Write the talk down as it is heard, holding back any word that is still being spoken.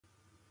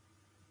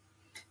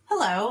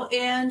Hello,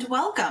 and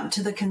welcome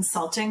to the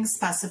Consulting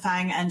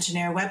Specifying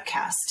Engineer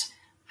webcast,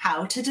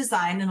 How to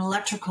Design an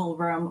Electrical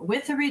Room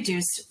with a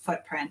Reduced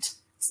Footprint,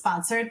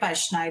 sponsored by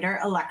Schneider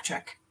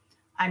Electric.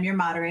 I'm your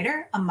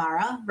moderator,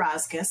 Amara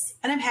Rozgis,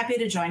 and I'm happy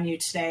to join you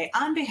today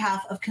on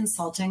behalf of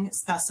Consulting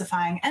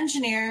Specifying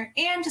Engineer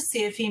and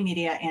CFE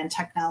Media and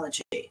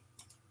Technology.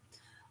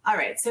 All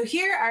right, so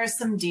here are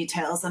some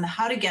details on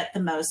how to get the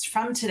most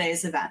from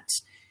today's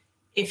event.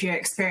 If you're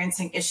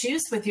experiencing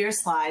issues with your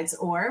slides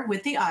or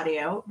with the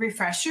audio,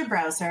 refresh your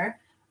browser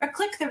or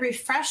click the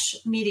Refresh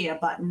Media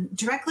button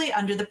directly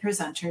under the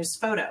presenter's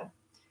photo.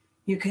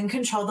 You can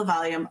control the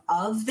volume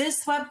of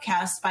this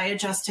webcast by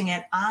adjusting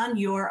it on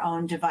your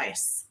own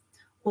device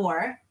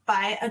or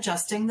by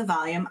adjusting the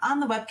volume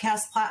on the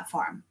webcast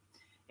platform.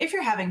 If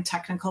you're having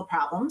technical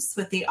problems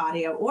with the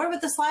audio or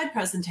with the slide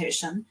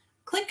presentation,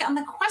 click on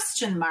the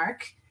question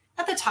mark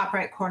at the top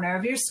right corner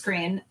of your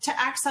screen to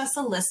access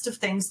a list of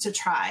things to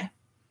try.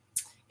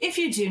 If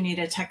you do need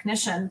a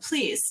technician,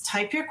 please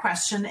type your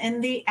question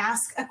in the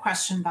Ask a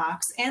Question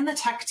box and the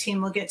tech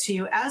team will get to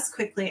you as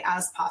quickly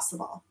as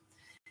possible.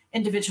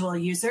 Individual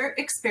user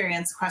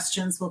experience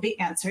questions will be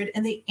answered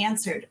in the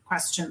Answered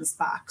Questions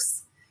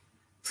box.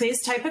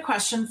 Please type a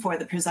question for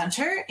the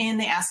presenter in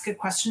the Ask a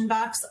Question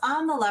box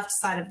on the left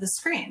side of the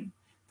screen.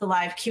 The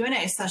live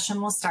Q&A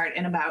session will start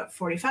in about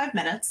 45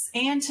 minutes,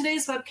 and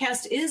today's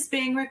webcast is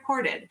being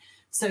recorded.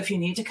 So if you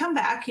need to come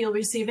back, you'll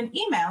receive an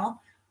email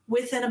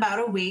within about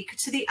a week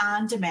to the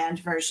on-demand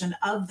version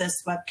of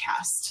this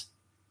webcast.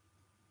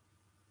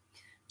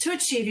 To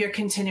achieve your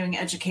continuing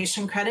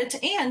education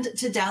credit and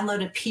to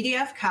download a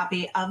PDF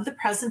copy of the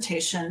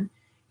presentation,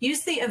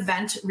 use the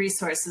Event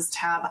Resources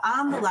tab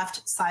on the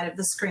left side of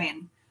the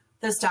screen.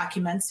 Those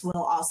documents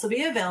will also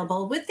be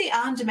available with the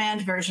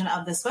on-demand version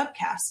of this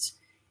webcast.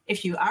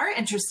 If you are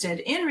interested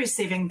in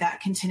receiving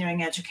that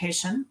continuing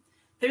education,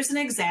 there's an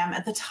exam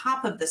at the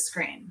top of the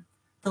screen.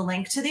 The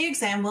link to the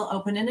exam will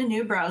open in a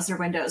new browser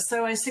window,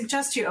 so I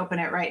suggest you open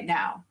it right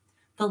now.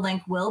 The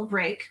link will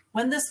break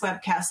when this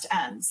webcast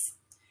ends.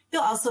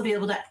 You'll also be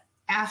able to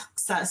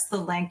access the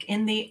link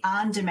in the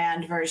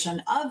on-demand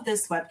version of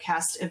this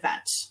webcast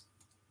event.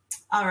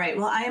 All right,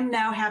 well, I am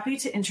now happy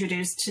to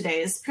introduce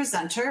today's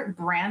presenter,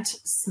 Brant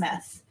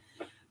Smith.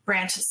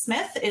 Brant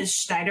Smith is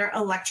Schneider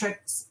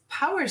Electric's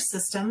Power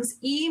Systems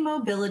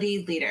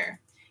e-mobility leader.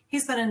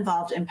 He's been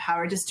involved in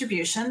power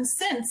distribution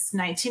since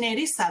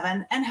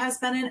 1987 and has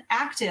been an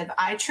active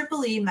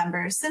IEEE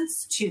member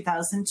since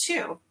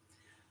 2002.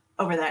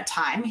 Over that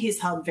time,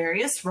 he's held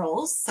various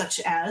roles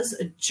such as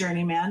a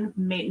journeyman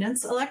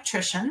maintenance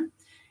electrician,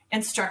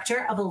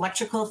 instructor of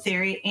electrical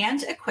theory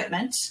and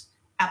equipment,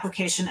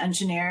 application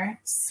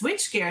engineer,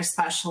 switchgear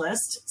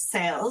specialist,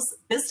 sales,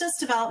 business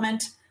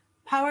development,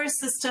 power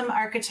system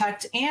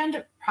architect,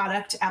 and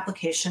product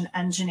application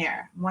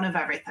engineer, one of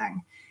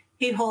everything.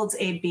 He holds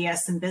a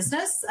BS in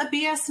business, a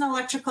BS in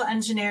electrical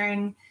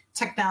engineering,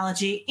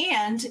 technology,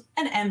 and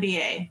an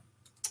MBA.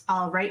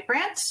 All right,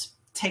 Brant,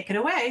 take it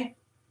away.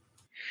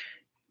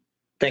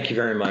 Thank you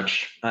very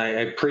much. I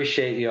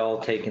appreciate you all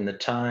taking the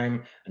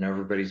time. I know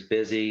everybody's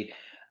busy.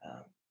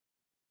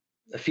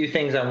 A few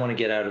things I want to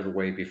get out of the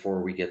way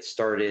before we get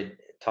started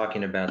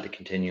talking about the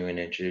continuing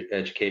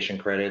education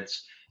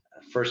credits.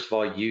 First of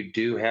all, you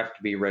do have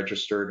to be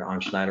registered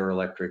on Schneider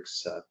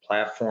Electric's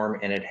platform,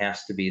 and it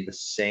has to be the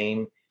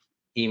same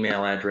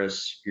email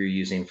address you're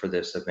using for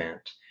this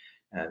event.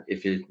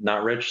 If you're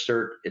not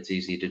registered, it's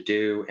easy to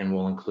do, and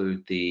we'll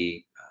include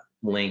the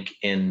link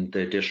in the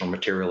additional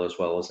material as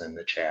well as in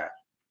the chat.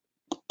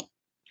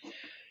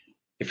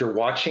 If you're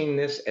watching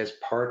this as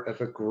part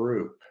of a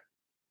group,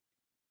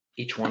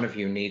 each one of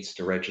you needs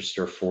to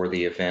register for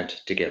the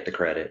event to get the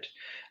credit.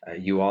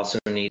 You also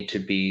need to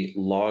be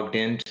logged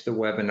into the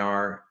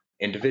webinar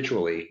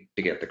individually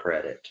to get the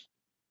credit.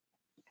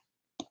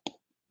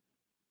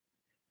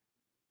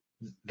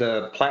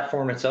 The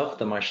platform itself,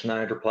 the My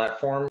Schneider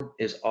platform,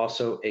 is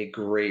also a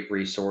great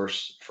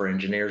resource for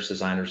engineers,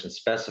 designers, and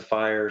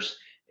specifiers.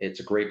 It's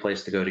a great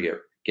place to go to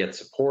get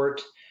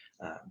support.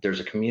 There's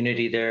a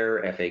community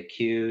there,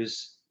 FAQs.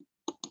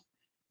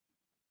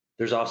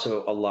 There's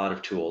also a lot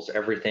of tools,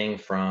 everything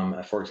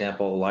from, for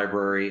example, a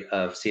library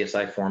of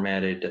CSI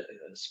formatted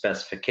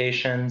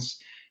specifications,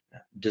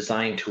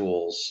 design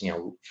tools,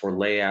 for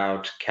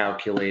layout,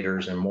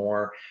 calculators, and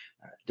more.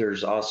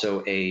 There's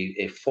also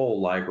a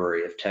full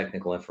library of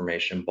technical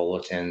information,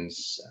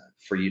 bulletins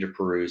for you to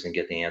peruse and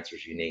get the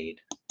answers you need.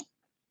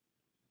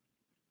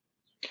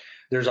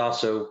 There's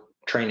also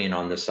training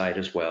on the site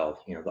as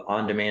well, the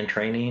on-demand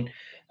training,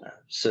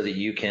 so that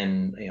you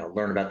can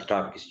learn about the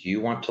topics you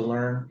want to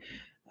learn.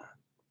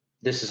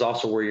 This is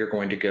also where you're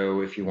going to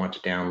go if you want to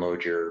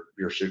download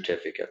your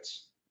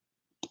certificates.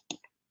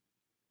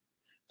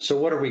 So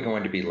what are we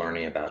going to be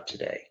learning about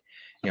today?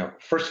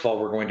 First of all,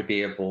 you're going to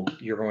be able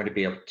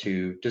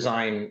to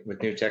design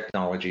with new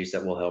technologies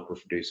that will help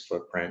reduce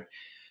footprint.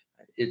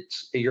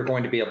 You're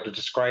going to be able to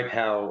describe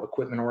how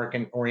equipment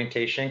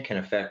orientation can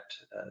affect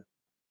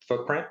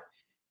footprint.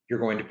 You're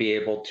going to be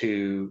able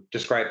to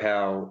describe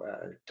how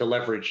to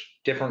leverage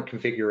different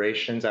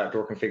configurations,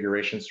 outdoor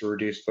configurations to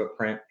reduce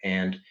footprint,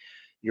 and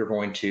you're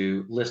going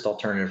to list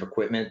alternative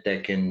equipment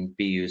that can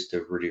be used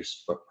to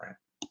reduce footprint.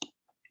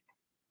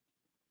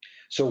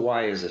 So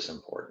why is this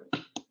important?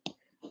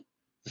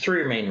 The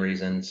three main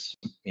reasons,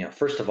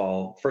 first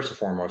and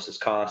foremost is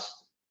cost,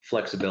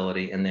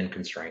 flexibility, and then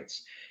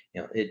constraints.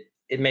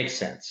 It makes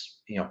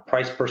sense.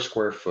 Price per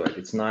square foot,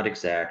 it's not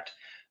exact,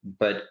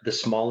 but the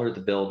smaller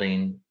the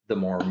building,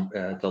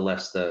 the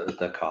less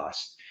the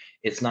cost.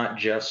 It's not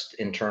just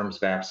in terms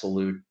of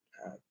absolute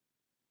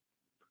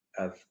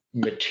of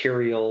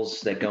materials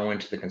that go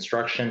into the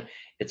construction.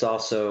 It's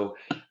also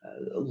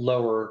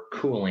lower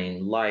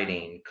cooling,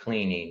 lighting,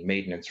 cleaning,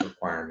 maintenance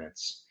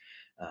requirements.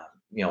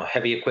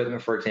 Heavy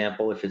equipment, for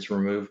example, if it's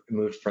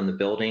moved from the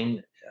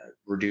building,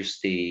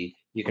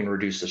 you can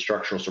reduce the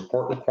structural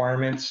support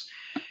requirements.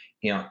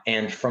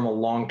 And from a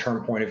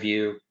long-term point of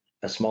view,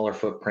 a smaller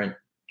footprint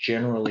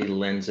generally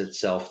lends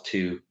itself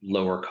to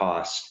lower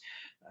cost.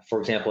 For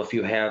example, if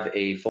you have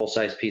a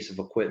full-size piece of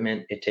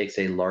equipment, it takes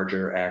a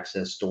larger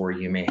access door.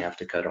 You may have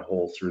to cut a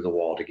hole through the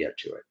wall to get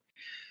to it.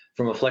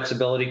 From a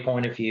flexibility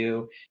point of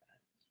view,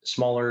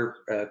 smaller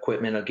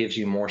equipment gives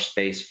you more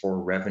space for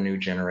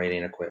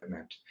revenue-generating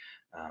equipment.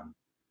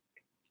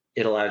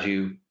 It allows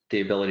you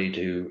the ability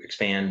to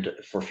expand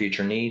for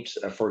future needs.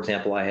 For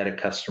example, I had a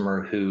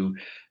customer who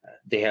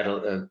they had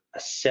a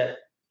set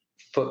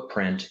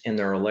footprint in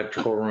their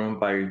electrical room.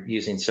 By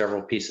using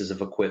several pieces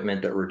of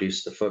equipment that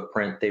reduced the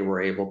footprint, they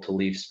were able to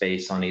leave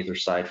space on either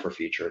side for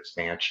future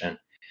expansion.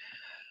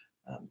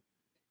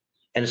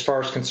 And as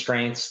far as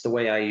constraints, the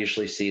way I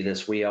usually see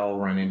this, we all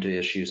run into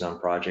issues on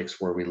projects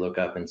where we look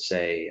up and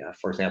say,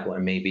 for example, it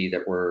may be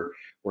that we're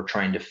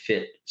trying to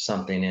fit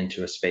something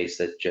into a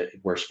space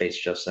where space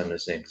just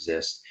doesn't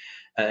exist.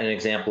 An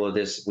example of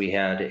this, we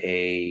had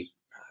a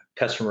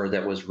customer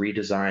that was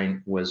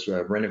renovating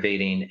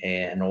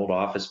an old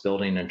office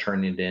building and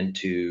turning it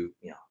into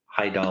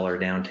high dollar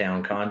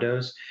downtown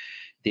condos.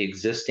 The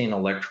existing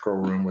electrical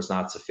room was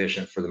not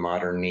sufficient for the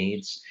modern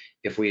needs.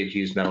 If we had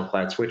used metal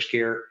clad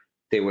switchgear,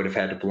 they would have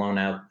had to blow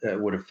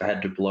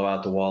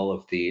out the wall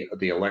of the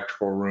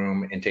electrical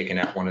room and taken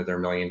out one of their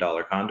 $1 million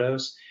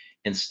condos.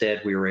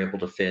 Instead, we were able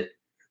to fit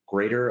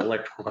greater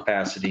electrical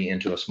capacity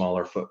into a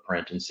smaller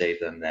footprint and save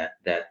them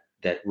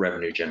that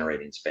revenue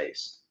generating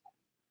space.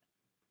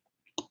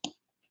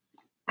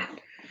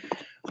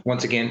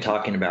 Once again,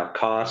 talking about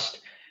cost,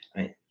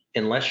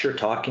 unless you're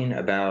talking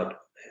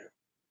about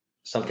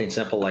something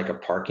simple like a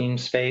parking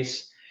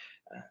space,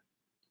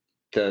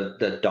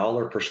 the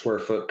dollar per square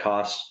foot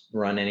costs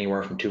run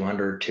anywhere from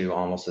 $200 to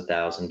almost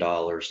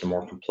 $1,000. The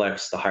more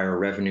complex, the higher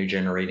revenue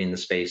generating the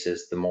space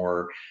is, the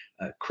more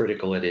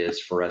critical it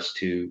is for us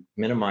to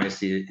minimize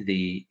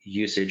the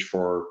usage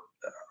for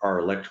our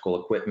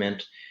electrical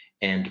equipment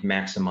and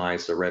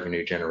maximize the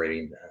revenue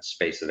generating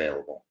space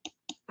available.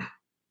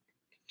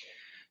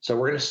 So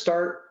we're going to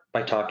start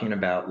by talking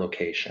about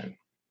location.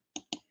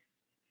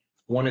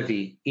 One of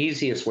the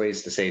easiest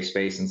ways to save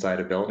space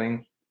inside a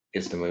building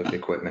is to move the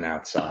equipment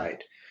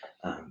outside.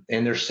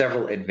 And there's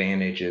several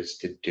advantages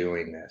to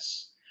doing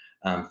this.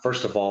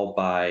 First of all,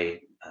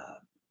 by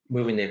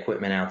moving the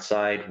equipment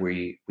outside,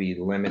 we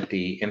limit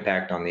the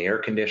impact on the air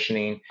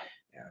conditioning.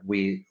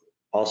 We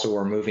also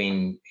are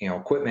moving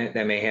equipment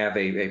that may have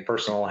a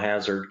personal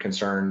hazard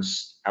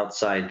concerns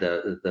outside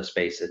the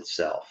space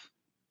itself.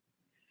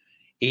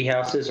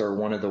 E-houses are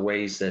one of the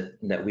ways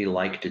that we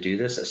like to do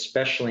this,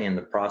 especially in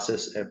the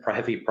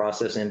heavy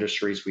process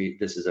industries.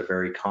 This is a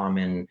very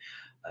common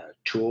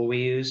tool we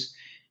use.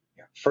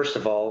 First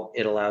of all,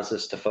 it allows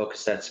us to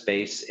focus that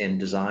space and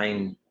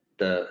design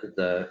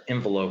the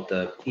envelope,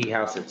 the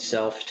e-house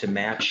itself, to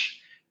match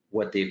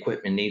what the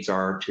equipment needs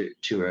are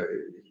to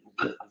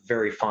a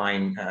very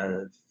fine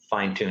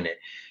tune it.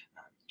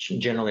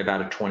 Generally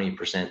about a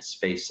 20%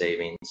 space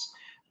savings.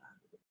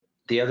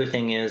 The other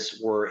thing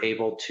is we're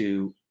able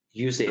to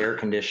use the air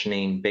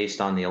conditioning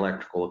based on the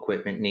electrical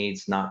equipment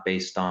needs, not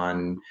based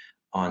on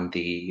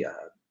the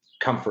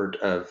comfort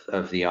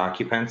of the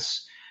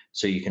occupants.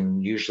 So you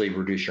can usually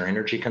reduce your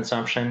energy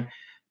consumption.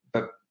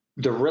 But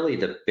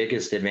the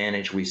biggest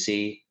advantage we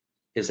see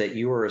is that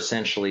you are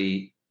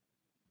essentially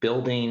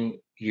building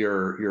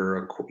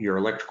your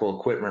electrical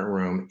equipment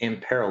room in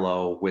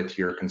parallel with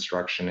your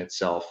construction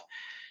itself.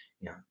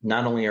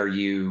 Not only are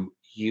you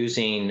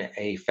using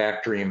a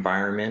factory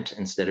environment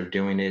instead of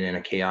doing it in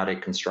a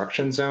chaotic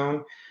construction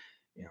zone,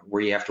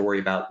 where you have to worry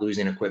about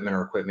losing equipment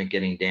or equipment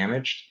getting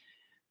damaged,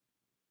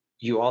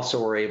 you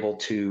also are able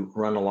to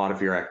run a lot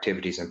of your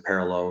activities in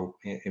parallel,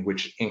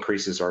 which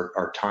increases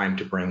our time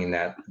to bringing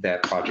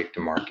that project to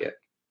market.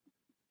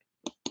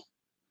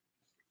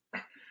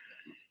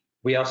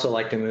 We also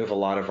like to move a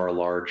lot of our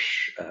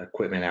large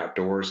equipment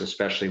outdoors,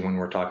 especially when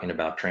we're talking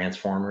about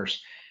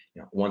transformers.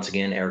 Once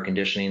again, air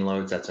conditioning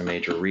loads, that's a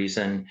major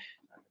reason.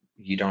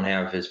 You don't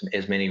have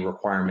as many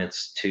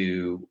requirements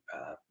to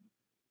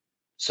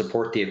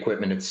support the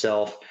equipment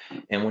itself.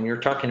 And when you're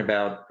talking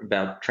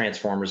about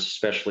transformers,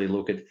 especially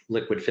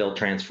liquid filled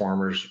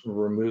transformers,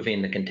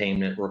 removing the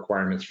containment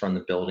requirements from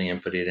the building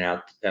and putting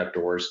it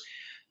outdoors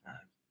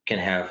can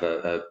have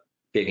a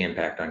big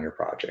impact on your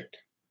project.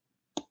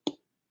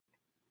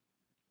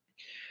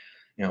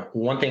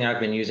 One thing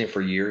I've been using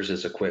for years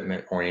is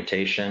equipment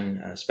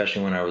orientation,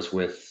 especially when I was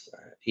with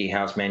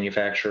e-house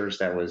manufacturers.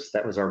 That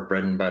was our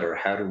bread and butter.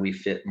 How do we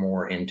fit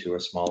more into a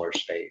smaller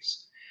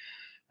space?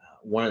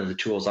 One of the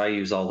tools I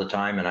use all the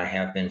time, and I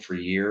have been for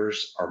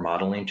years, are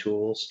modeling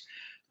tools.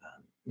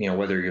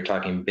 Whether you're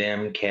talking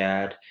BIM,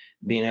 CAD,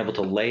 being able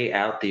to lay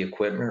out the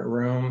equipment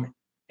room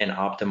and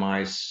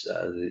optimize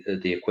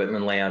the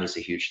equipment layout is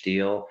a huge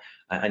deal.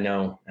 I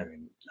know.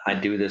 I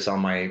do this on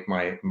my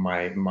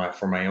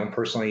for my own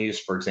personal use.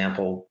 For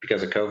example,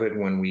 because of COVID,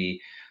 when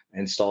we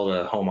installed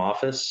a home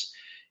office,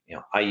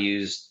 I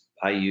used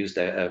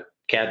a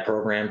CAD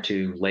program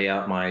to lay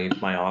out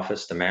my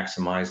office to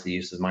maximize the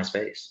use of my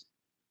space.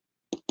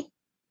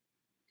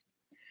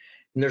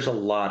 And there's a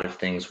lot of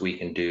things we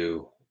can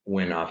do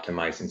when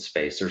optimizing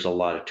space. There's a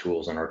lot of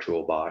tools in our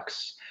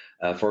toolbox.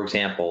 For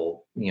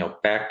example,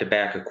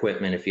 back-to-back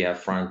equipment, if you have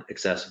front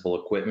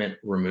accessible equipment,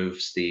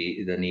 removes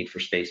the need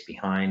for space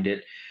behind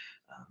it.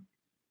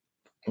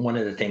 One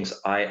of the things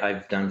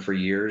I've done for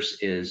years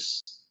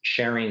is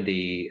sharing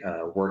the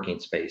working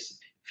space.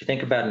 If you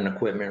think about an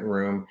equipment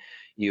room,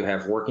 you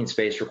have working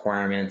space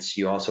requirements.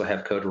 You also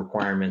have code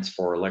requirements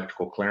for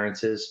electrical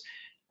clearances.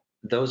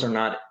 Those are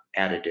not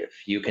additive.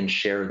 You can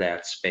share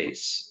that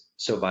space.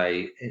 So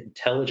by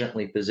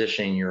intelligently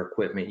positioning your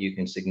equipment, you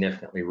can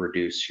significantly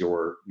reduce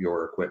your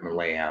equipment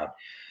layout.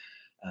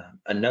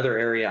 Another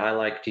area I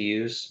like to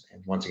use,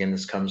 and once again,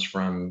 this comes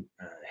from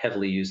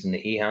heavily used in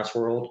the e-house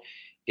world,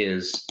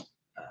 is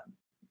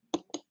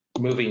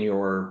moving the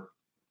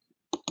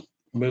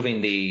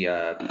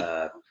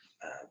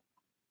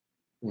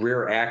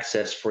rear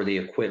access for the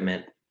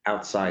equipment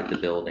outside the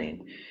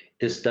building.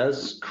 This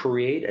does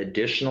create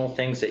additional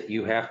things that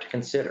you have to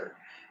consider.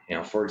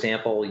 For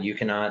example, you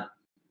cannot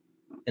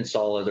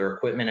install other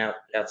equipment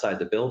outside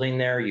the building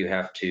there. You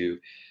have to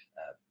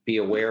be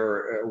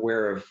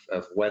aware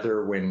of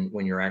weather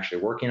when you're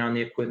actually working on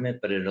the equipment,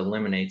 but it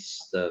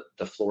eliminates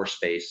the floor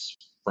space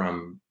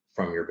from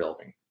your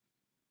building.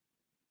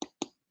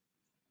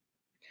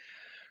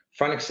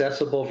 Front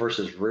accessible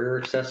versus rear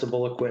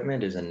accessible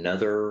equipment is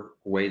another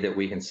way that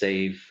we can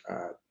save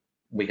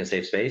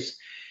space,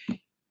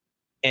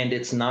 and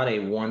it's not a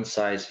one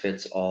size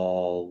fits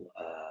all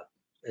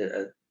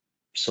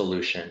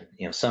solution.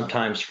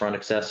 Sometimes front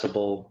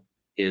accessible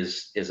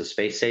is a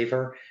space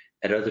saver.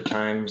 At other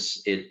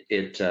times,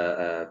 it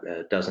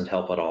doesn't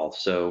help at all.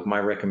 So my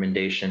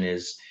recommendation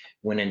is,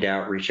 when in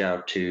doubt, reach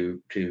out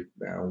to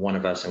one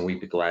of us, and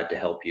we'd be glad to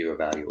help you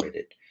evaluate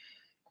it.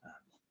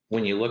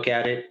 When you look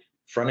at it,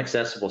 front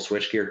accessible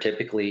switchgear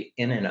typically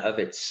in and of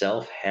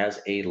itself has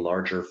a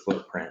larger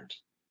footprint,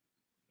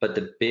 but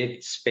the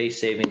big space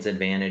savings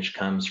advantage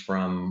comes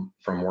from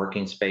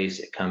working space.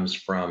 It comes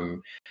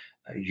from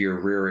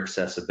your rear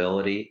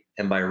accessibility.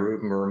 And by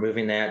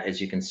removing that, as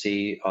you can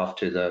see off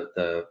to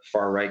the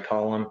far right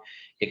column,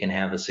 it can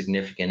have a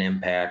significant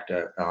impact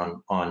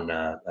on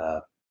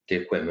the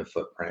equipment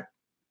footprint.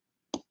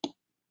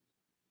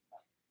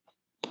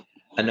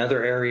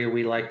 Another area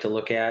we like to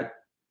look at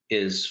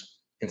is,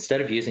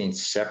 instead of using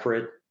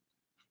separate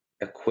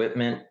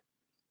equipment,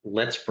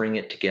 let's bring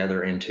it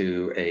together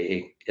into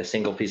a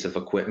single piece of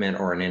equipment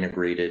or an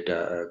integrated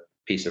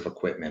piece of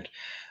equipment.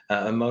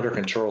 A motor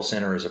control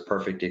center is a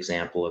perfect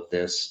example of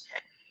this.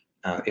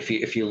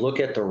 If you look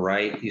at the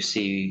right, you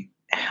see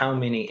how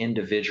many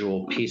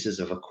individual pieces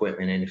of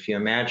equipment, and if you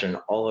imagine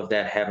all of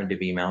that having to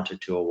be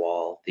mounted to a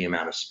wall, the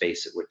amount of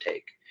space it would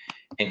take.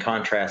 And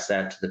contrast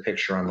that to the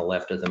picture on the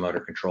left of the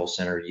motor control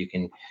center, you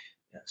can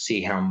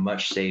see how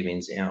much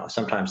savings,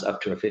 sometimes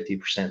up to a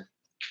 50%,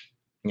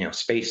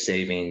 space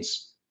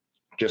savings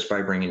just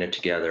by bringing it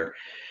together.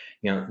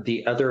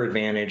 The other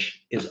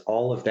advantage is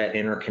all of that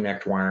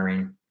interconnect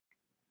wiring.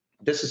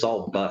 This is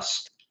all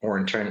bus or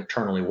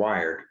internally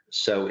wired,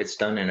 so it's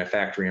done in a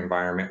factory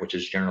environment, which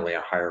is generally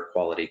a higher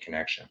quality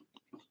connection.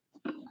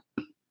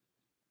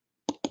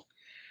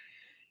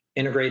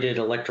 Integrated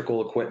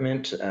electrical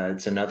equipment,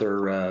 it's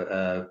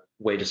another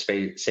way to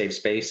save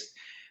space.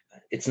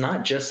 It's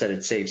not just that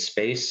it saves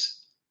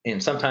space,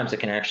 and sometimes it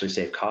can actually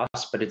save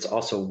costs, but it's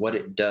also what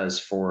it does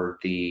for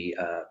the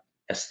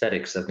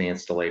aesthetics of the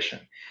installation.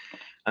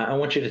 I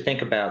want you to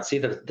think about, see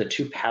the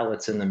two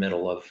pallets in the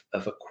middle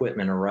of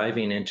equipment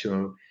arriving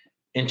into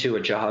a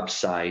job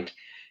site.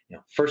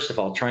 First of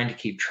all, trying to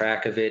keep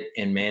track of it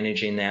and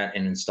managing that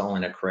and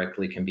installing it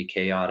correctly can be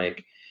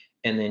chaotic.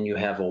 And then you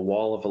have a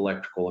wall of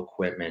electrical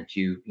equipment.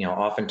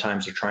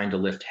 Oftentimes are trying to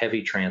lift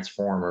heavy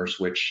transformers,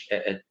 which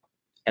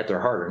at their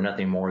heart are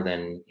nothing more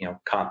than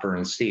copper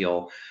and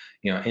steel,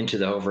 into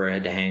the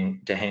overhead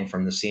to hang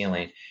from the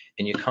ceiling.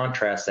 And you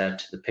contrast that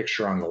to the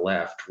picture on the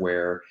left,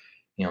 where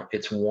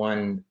it's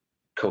one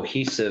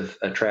cohesive,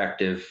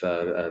 attractive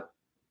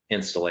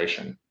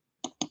installation.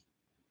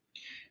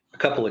 A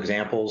couple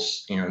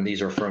examples, and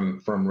these are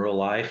from real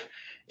life.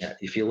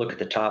 If you look at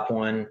the top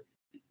one,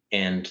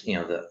 and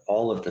the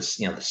all of the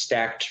the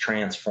stacked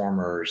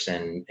transformers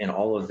and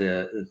all of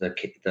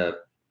the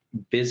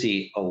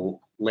busy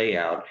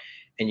layout,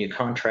 and you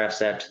contrast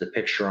that to the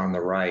picture on the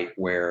right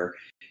where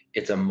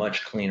it's a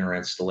much cleaner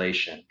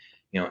installation.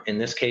 In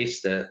this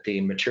case,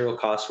 the material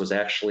cost was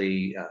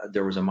actually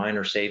there was a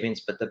minor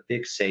savings, but the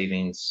big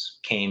savings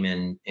came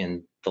in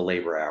the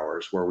labor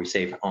hours, where we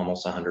saved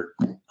almost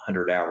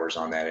 100 hours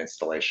on that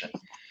installation.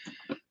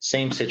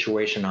 Same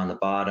situation on the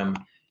bottom.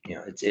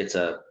 It's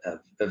a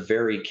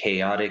very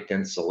chaotic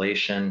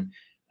installation,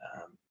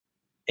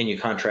 and you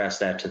contrast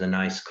that to the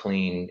nice,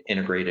 clean,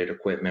 integrated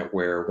equipment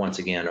where, once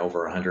again,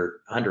 over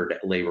 100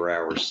 labor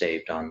hours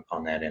saved on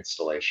that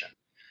installation.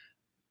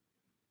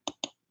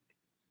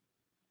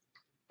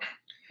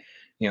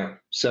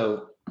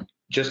 So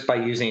just by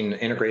using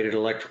integrated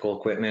electrical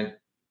equipment,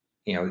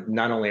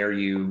 not only are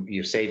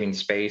you saving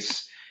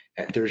space,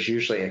 there's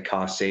usually a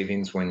cost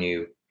savings when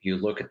you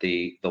look at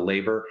the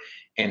labor.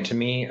 And to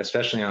me,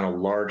 especially on a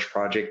large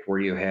project where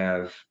you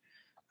have,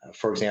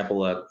 for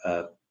example,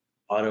 a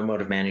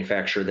automotive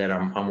manufacturer that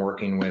I'm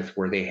working with,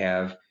 where they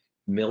have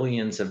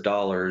millions of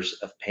dollars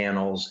of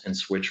panels and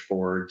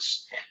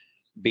switchboards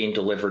being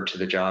delivered to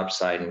the job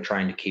site, and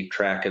trying to keep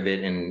track of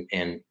it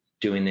and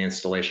doing the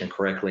installation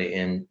correctly,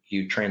 and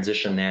you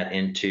transition that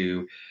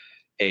into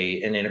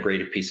an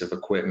integrated piece of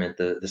equipment,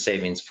 the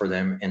savings for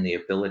them and the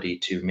ability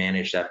to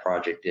manage that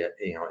project,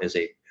 is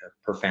a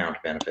profound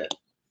benefit.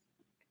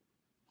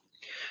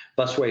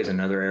 Busway is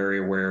another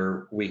area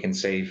where we can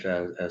save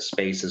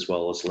space as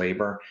well as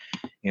labor.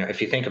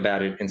 If you think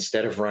about it,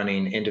 instead of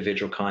running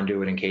individual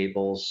conduit and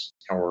cables,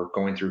 or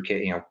going through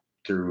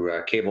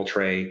cable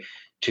tray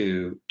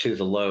to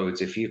the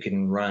loads, if you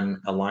can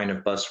run a line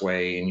of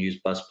busway and use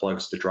bus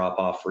plugs to drop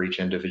off for each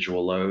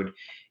individual load,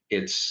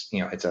 it's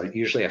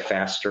usually a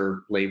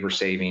faster labor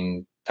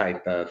saving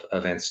type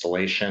of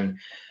installation.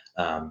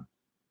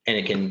 And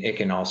it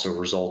can also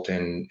result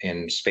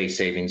in space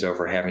savings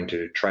over having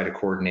to try to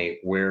coordinate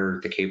where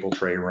the cable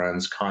tray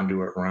runs,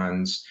 conduit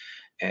runs,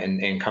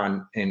 and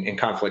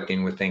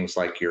conflicting with things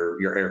like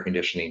your air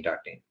conditioning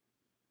ducting.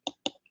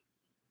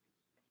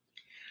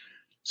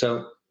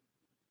 So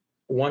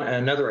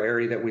another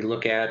area that we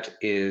look at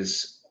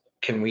is,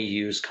 can we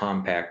use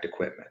compact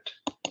equipment?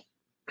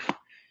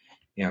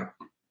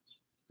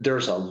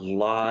 There's a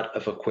lot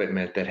of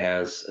equipment that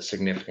has a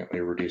significantly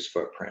reduced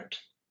footprint,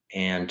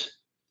 and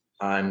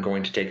I'm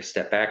going to take a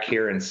step back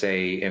here and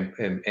say,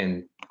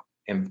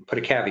 and put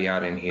a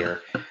caveat in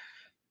here.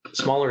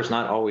 Smaller is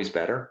not always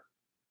better.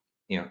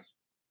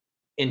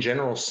 In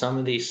general, some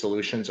of these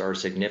solutions are a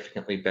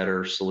significantly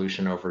better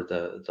solution over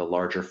the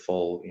larger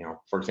full,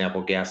 for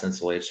example, gas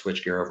insulated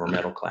switchgear over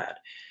metal clad.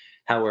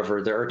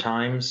 However, there are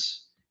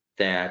times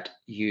that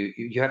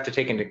you have to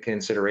take into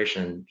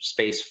consideration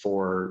space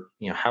for,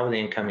 how the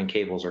incoming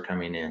cables are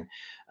coming in,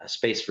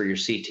 space for your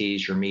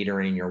CTs, your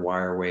metering, your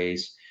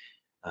wireways.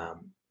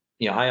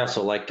 I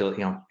also like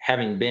to,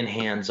 having been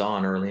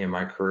hands-on early in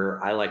my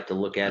career, I like to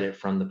look at it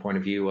from the point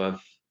of view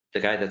of the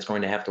guy that's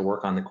going to have to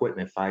work on the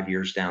equipment 5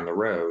 years down the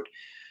road.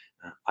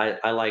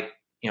 I like,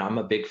 I'm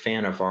a big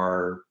fan of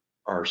our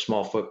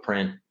small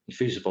footprint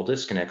fusible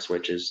disconnect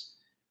switches,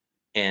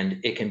 and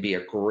it can be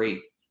a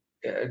great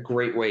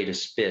way to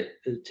fit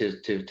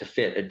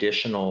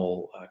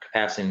additional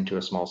capacity into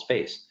a small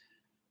space.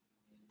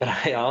 But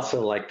I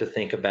also like to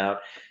think about,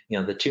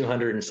 the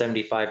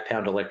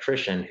 275-pound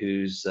electrician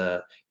whose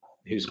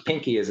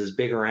pinky is as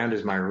big around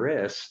as my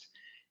wrist,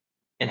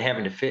 and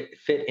having to fit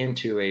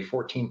into a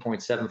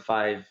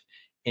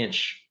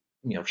 14.75-inch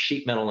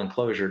sheet metal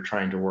enclosure,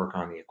 trying to work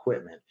on the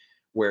equipment,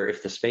 where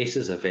if the space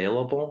is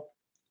available,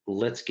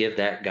 let's give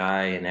that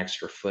guy an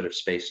extra foot of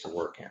space to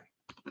work in.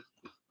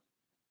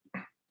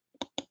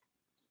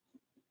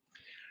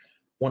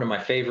 One of my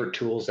favorite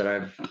tools that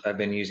I've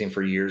been using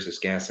for years is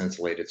gas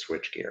insulated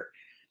switchgear.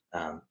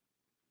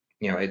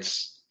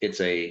 It's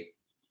a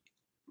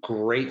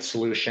great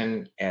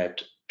solution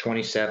at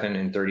 27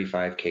 and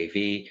 35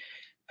 kV.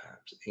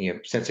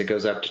 Since it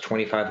goes up to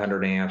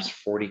 2,500 amps,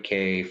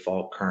 40K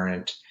fault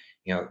current,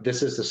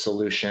 this is the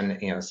solution,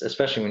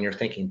 especially when you're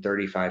thinking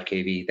 35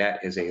 kV, that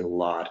is a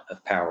lot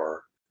of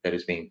power that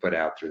is being put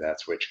out through that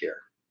switchgear.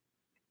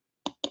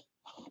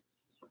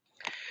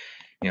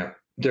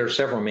 There are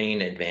several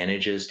main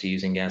advantages to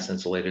using gas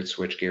insulated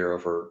switchgear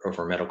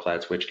over metal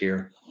clad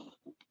switchgear.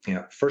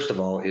 First of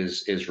all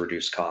is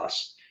reduced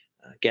costs.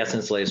 Gas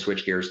insulated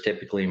switchgear is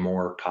typically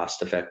more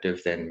cost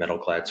effective than metal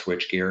clad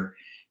switchgear.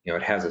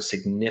 It has a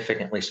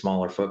significantly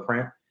smaller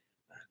footprint.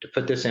 To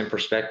put this in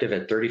perspective,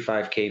 at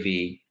 35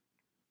 kV,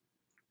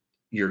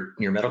 your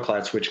metal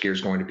clad switchgear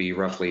is going to be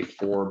roughly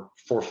 4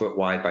 foot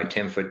wide by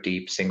 10 foot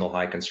deep, single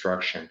high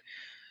construction.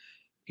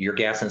 Your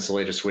gas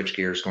insulated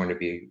switchgear is going to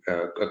be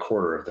a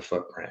quarter of the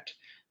footprint.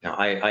 Now,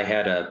 I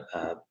had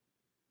a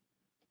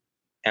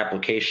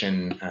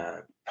application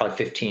probably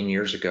 15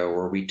 years ago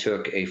where we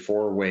took a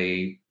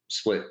 4-way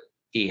split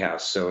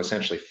E-house, so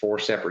essentially 4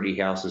 separate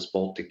E-houses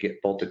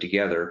bolted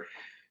together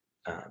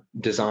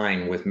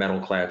design with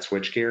metal-clad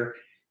switchgear,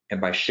 and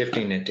by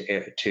shifting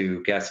it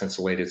to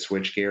gas-insulated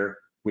switchgear,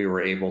 we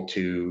were able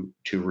to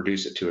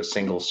reduce it to a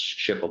single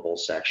shippable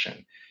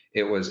section.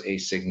 It was a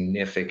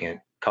significant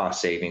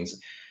cost savings.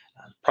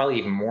 Probably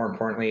even more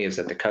importantly is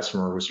that the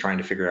customer was trying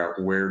to figure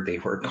out where they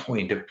were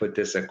going to put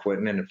this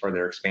equipment for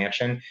their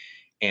expansion,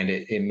 and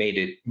it made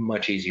it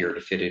much easier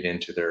to fit it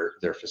into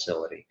their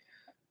facility.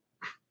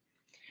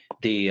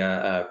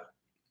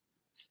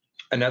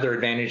 Another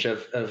advantage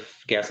of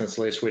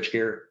gas-insulated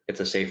switchgear, it's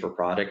a safer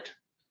product.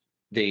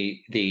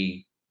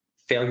 The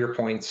failure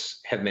points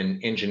have been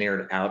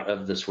engineered out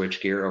of the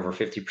switchgear. Over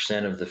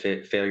 50% of the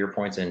failure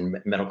points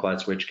in metal-clad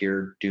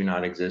switchgear do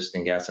not exist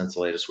in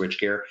gas-insulated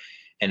switchgear,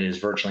 and it is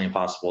virtually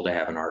impossible to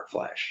have an arc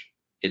flash.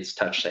 It's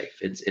touch safe.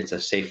 It's a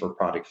safer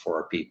product for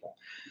our people.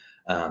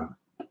 And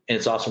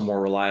it's also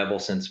more reliable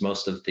since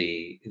most of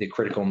the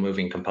critical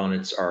moving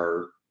components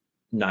are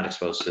not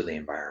exposed to the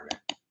environment.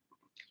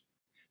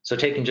 So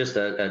taking just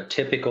a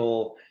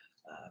typical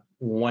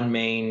one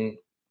main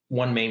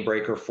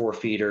breaker, 4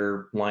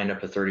 feeder, line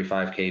up a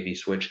 35 kV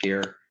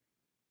switchgear.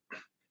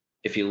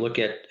 If you look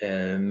at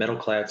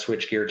metal-clad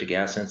switchgear to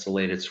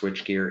gas-insulated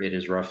switchgear, it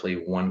is roughly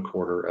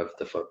 1/4 of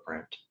the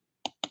footprint.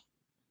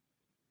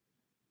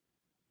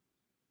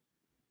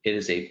 It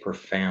is a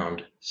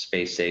profound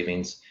space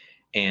savings,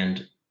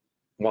 and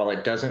while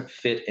it doesn't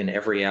fit in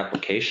every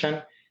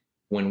application,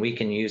 when we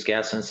can use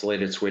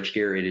gas-insulated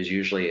switchgear, it is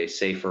usually a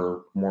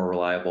safer, more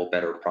reliable,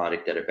 better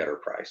product at a better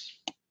price.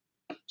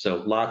 So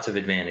lots of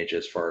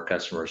advantages for our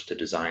customers to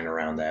design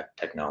around that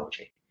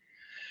technology.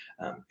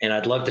 And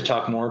I'd love to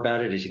talk more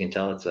about it. As you can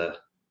tell, it's a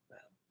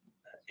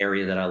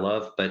area that I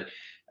love, but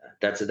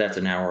that's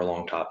an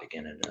hour-long topic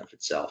in and of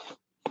itself.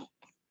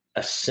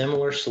 A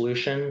similar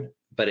solution,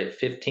 but at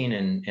 15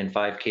 and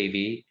 5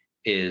 kV,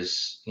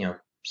 is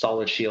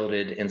solid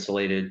shielded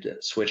insulated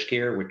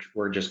switchgear, which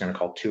we're just going to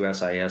call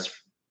 2SIS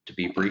to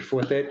be brief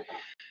with it.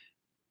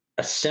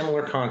 A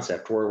similar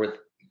concept where with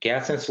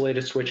gas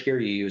insulated switchgear,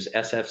 you use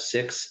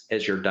SF6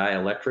 as your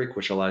dielectric,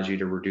 which allows you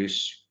to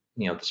reduce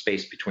the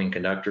space between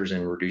conductors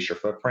and reduce your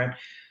footprint.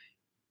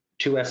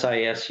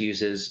 2SIS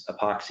uses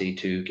epoxy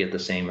to get the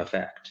same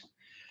effect.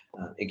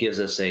 It gives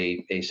us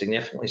a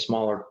significantly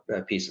smaller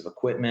piece of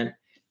equipment.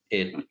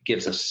 It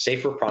gives us a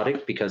safer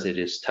product because it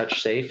is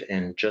touch safe,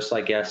 and just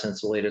like gas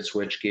insulated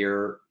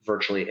switchgear,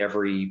 virtually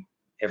every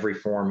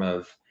form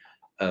of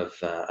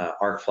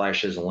arc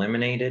flash is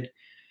eliminated.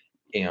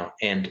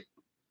 And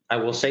I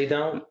will say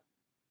though,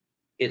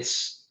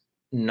 it's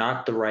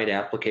not the right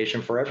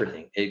application for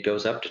everything. It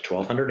goes up to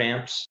 1200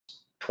 amps,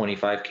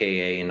 25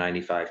 kA, and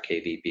 95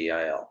 kV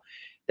BIL.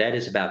 That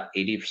is about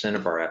 80%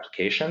 of our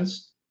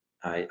applications.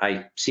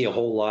 I see a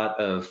whole lot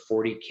of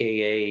 40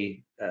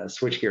 kA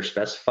switchgear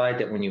specified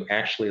that when you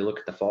actually look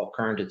at the fault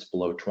current, it's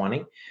below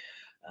 20.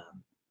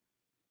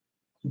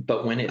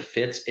 But when it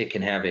fits, it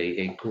can have be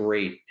a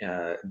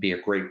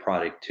great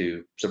product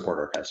to support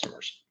our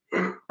customers.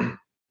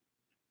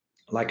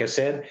 Like I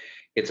said,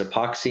 it's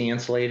epoxy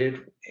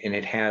insulated, and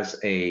it has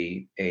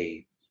a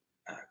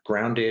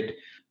grounded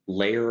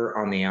layer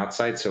on the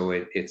outside, so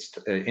it's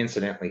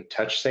incidentally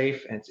touch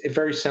safe, and it's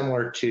very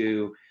similar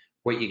to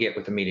what you get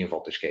with a medium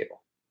voltage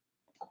cable.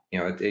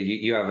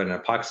 You have an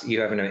epoxy,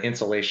 you have an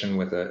insulation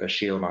with a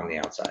shield on the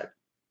outside.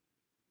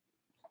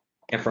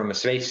 And from a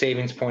space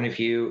savings point of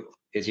view,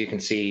 as you can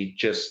see,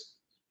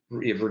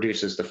 it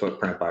reduces the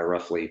footprint by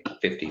roughly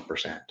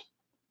 50%.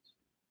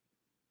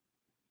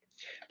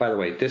 By the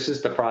way, this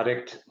is the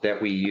product that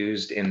we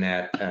used in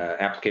that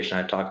application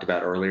I talked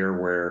about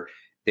earlier, where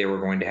they were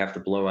going to have to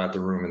blow out the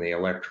room in the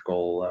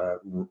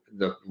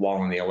the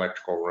wall in the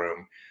electrical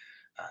room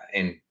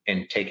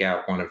and take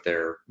out one of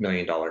their $1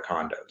 million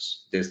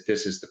condos.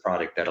 This is the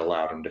product that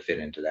allowed them to fit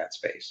into that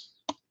space.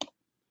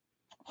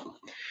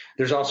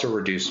 There's also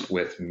reduced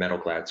with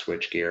metal-clad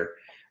switchgear.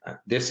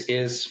 This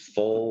is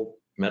full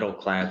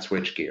metal-clad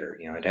switchgear.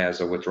 It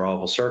has a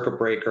withdrawable circuit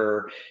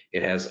breaker.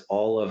 It has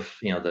all of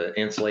the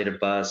insulated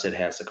bus. It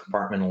has the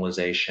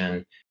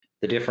compartmentalization.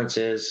 The difference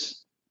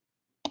is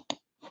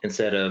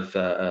instead of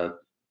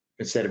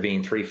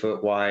being 3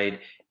 foot wide,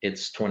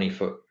 it's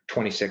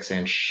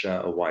 26-inch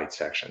wide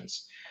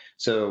sections.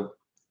 So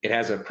it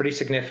has a pretty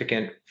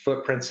significant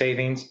footprint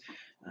savings.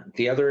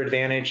 The other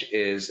advantage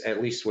is,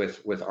 at least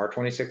with our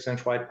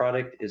 26-inch wide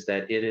product, is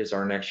that it is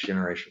our next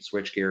generation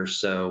switchgear.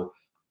 So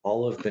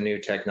all of the new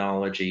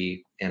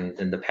technology and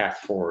the path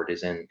forward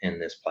is in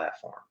this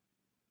platform.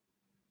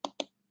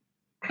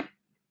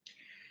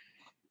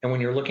 And when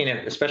you're looking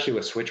at, especially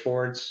with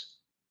switchboards,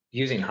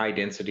 using high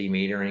density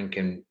metering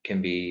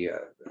can be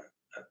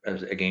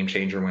a game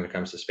changer when it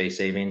comes to space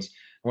savings.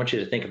 I want you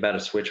to think about a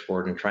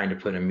switchboard and trying to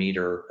put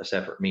a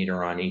separate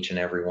meter on each and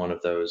every one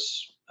of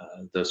those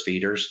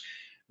feeders,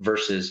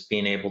 versus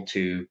being able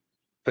to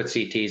put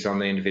CTs on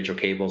the individual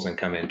cables and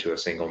come into a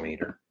single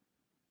meter.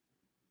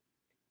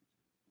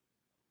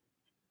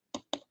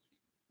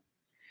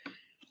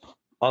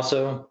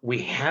 Also,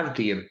 we have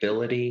the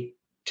ability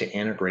to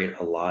integrate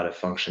a lot of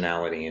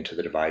functionality into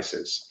the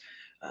devices.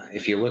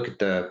 If you look at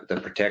the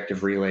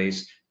protective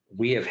relays,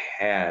 we have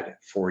had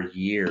for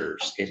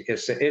years. It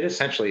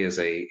essentially is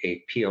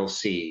a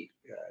PLC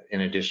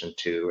in addition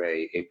to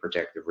a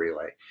protective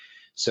relay.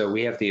 So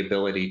we have the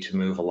ability to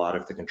move a lot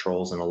of the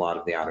controls and a lot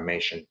of the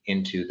automation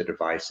into the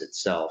device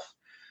itself,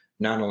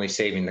 not only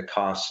saving the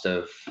cost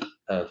of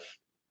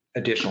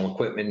additional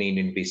equipment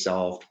needing to be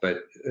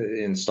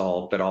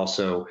installed, but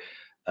also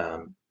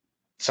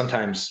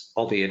sometimes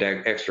all the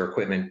extra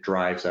equipment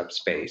drives up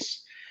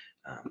space.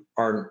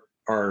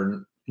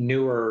 Our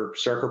newer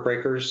circuit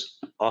breakers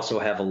also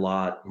have a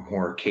lot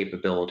more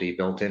capability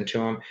built into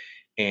them,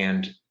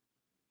 and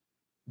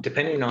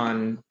depending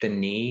on the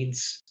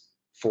needs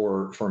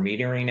for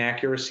metering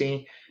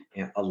accuracy,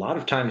 a lot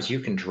of times you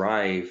can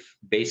drive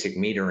basic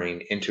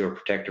metering into a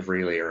protective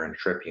relay or a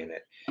trip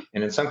unit.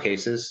 And in some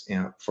cases,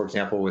 for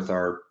example, with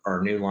our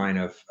new line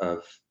of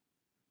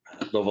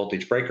low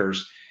voltage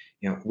breakers,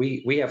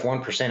 we have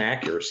 1%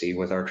 accuracy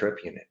with our trip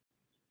unit.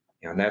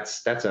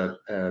 That's a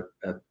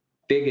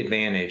big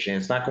advantage, and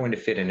it's not going to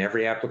fit in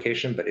every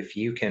application, but if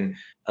you can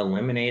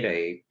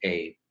eliminate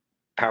a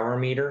power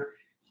meter,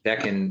 that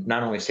can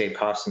not only save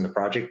costs in the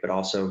project, but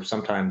also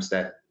sometimes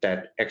that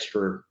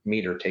extra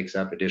meter takes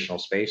up additional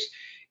space,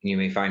 and you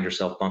may find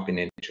yourself bumping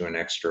into an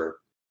extra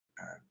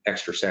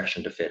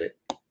section to fit it.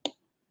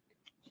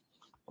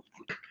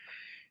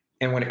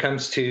 And when it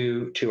comes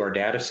to our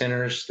data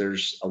centers,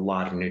 there's a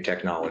lot of new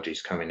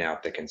technologies coming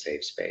out that can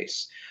save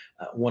space.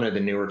 One of the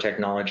newer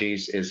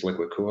technologies is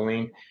liquid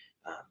cooling.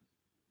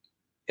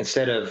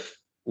 Instead of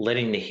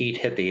letting the heat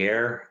hit the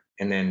air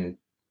and then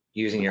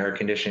using air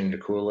conditioning to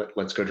cool it,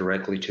 let's go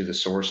directly to the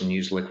source and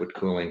use liquid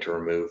cooling to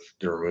remove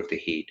the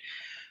heat.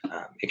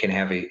 It can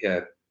have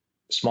a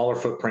smaller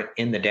footprint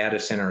in the data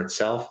center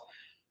itself,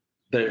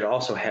 but it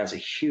also has a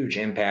huge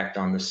impact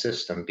on the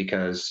system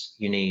because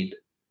you need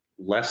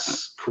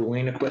less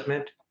cooling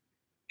equipment,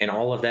 and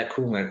all of that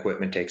cooling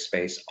equipment takes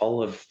space.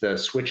 All of the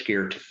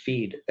switchgear to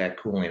feed that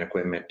cooling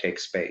equipment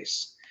takes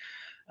space.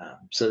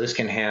 So this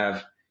can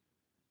have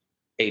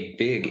a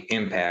big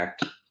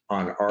impact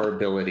on our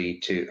ability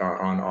to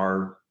on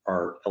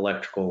our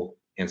electrical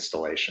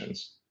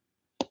installations.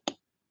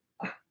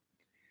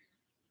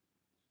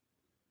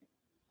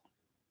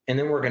 And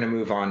then we're going to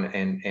move on,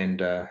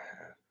 and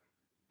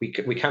we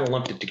kind of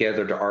lumped it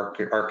together to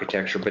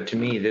architecture, but to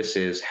me, this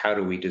is how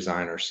do we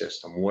design our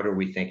system? What are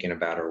we thinking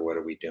about, or what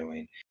are we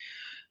doing?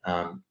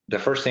 The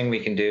first thing we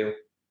can do,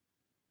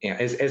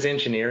 as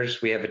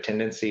engineers, we have a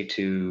tendency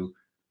to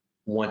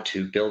want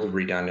to build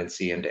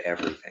redundancy into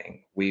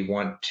everything. We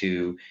want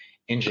to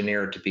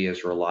engineer it to be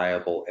as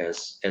reliable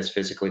as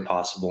physically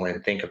possible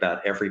and think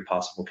about every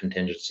possible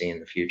contingency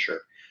in the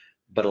future.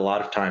 But a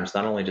lot of times,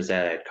 not only does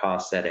that add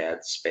cost, that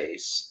adds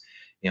space.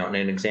 And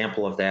an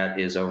example of that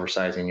is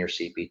oversizing your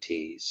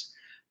CPTs.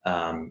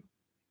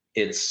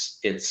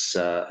 It's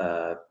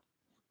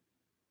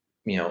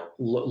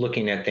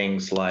looking at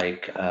things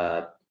like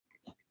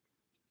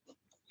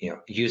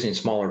using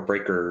smaller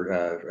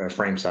breaker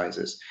frame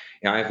sizes.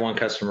 I have one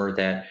customer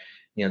that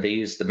they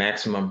use the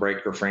maximum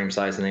breaker frame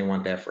size, and they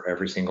want that for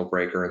every single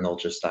breaker, and they'll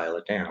just dial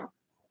it down.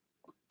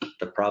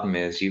 The problem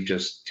is you've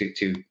just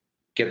to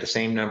get the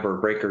same number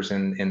of breakers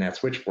in that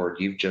switchboard,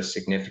 you've just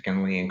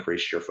significantly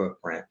increased your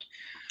footprint.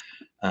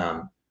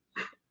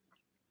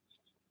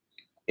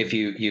 If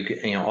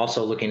you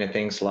also looking at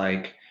things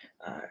like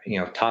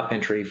top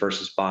entry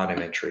versus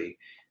bottom entry,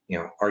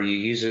 are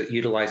you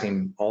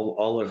utilizing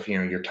all of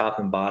your top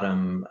and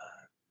bottom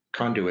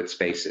conduit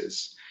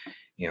spaces?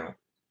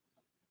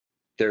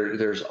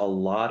 There's a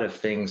lot of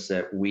things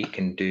that we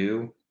can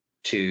do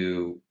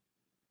to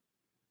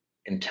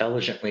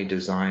intelligently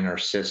design our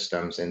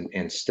systems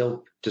and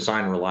still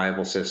design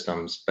reliable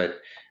systems,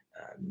 but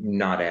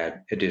not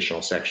add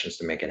additional sections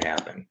to make it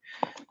happen.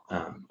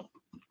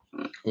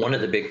 One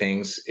of the big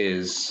things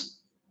is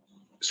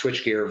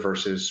switchgear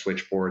versus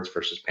switchboards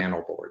versus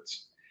panel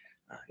boards.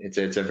 It's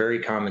a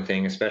very common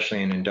thing,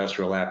 especially in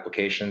industrial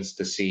applications,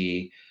 to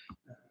see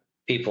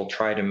people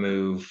try to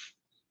move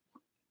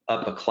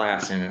up a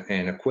class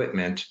in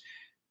equipment,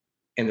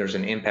 and there's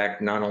an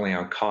impact not only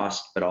on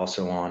cost but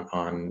also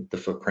on the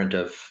footprint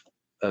of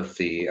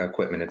the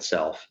equipment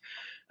itself.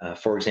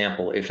 For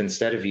example, if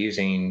instead of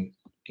using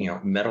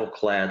metal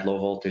clad low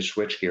voltage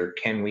switchgear,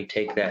 can we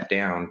take that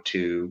down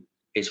to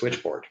a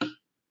switchboard?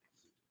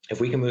 If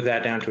we can move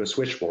that down to a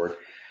switchboard,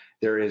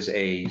 there is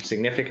a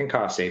significant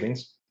cost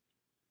savings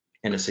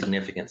and a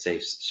significant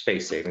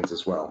space savings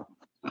as well.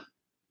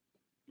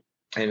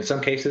 And in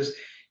some cases,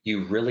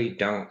 you really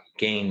don't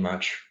gain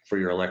much for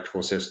your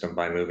electrical system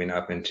by moving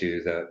up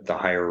into the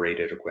higher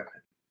rated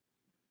equipment.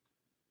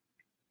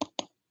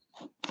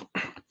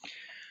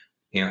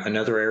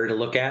 Another area to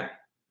look at,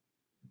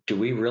 do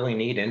we really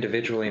need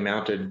individually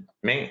mounted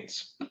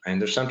mains?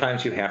 And there's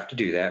sometimes you have to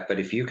do that, but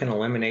if you can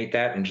eliminate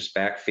that and just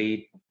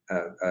backfeed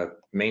a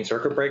main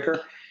circuit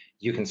breaker,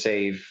 you can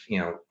save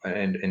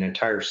an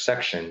entire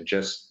section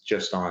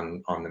just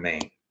on the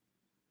main.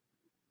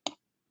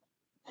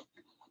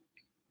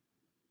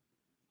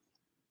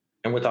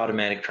 And with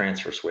automatic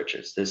transfer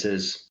switches, this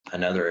is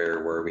another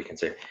area where we can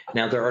say,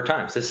 now there are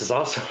times, this is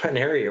also an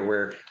area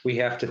where we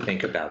have to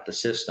think about the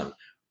system.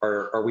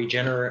 Are we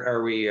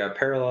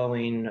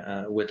paralleling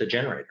with a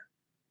generator?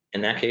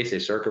 In that case, a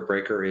circuit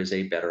breaker is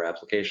a better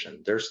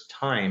application. There's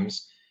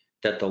times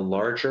that the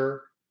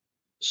larger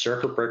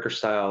circuit breaker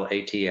style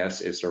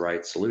ATS is the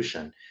right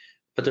solution,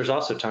 but there's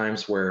also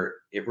times where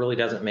it really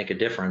doesn't make a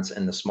difference,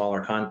 and the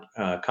smaller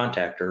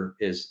contactor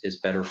is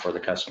better for the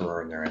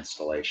customer in their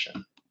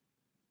installation.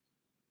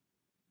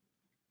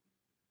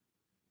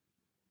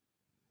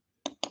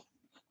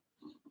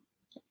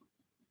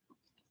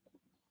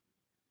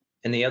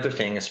 And the other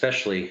thing,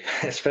 especially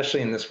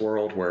in this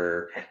world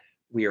where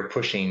we are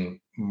pushing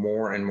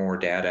more and more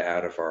data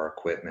out of our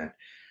equipment,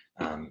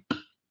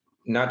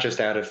 not just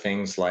out of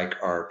things like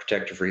our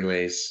protective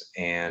relays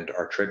and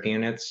our trip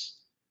units,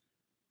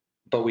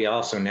 but we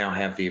also now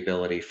have the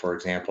ability, for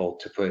example,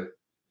 to put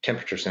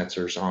temperature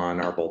sensors on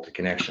our bolted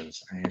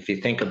connections. And if you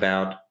think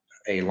about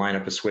a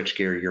lineup of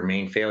switchgear, your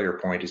main failure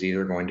point is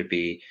either going to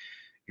be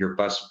your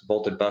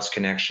bolted bus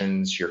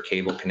connections, your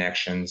cable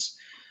connections.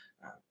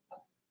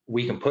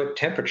 We can put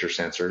temperature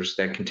sensors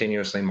that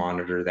continuously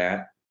monitor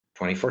that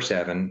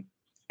 24/7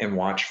 and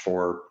watch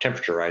for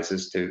temperature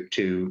rises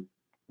to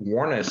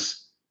warn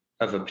us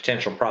of a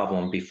potential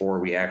problem before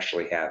we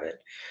actually have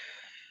it.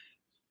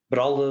 But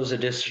all those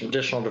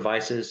additional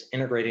devices,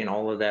 integrating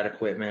all of that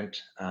equipment,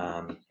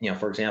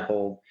 for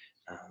example,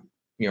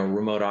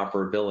 remote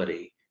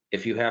operability.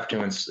 If you have to,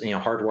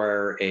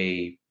 hardwire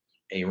a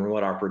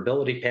remote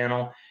operability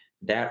panel,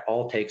 that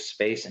all takes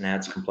space and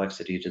adds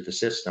complexity to the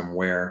system.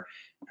 Where,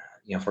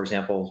 for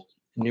example,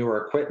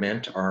 newer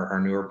equipment, our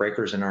newer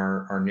breakers and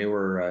our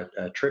newer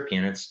trip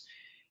units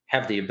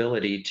have the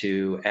ability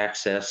to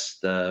access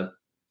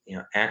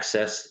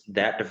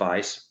that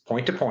device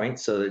point to point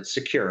so that it's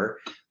secure,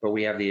 but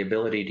we have the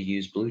ability to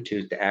use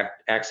Bluetooth to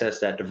access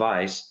that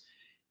device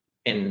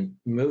and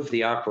move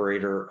the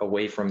operator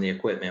away from the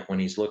equipment when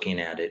he's looking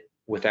at it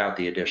without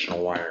the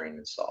additional wiring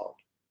installed.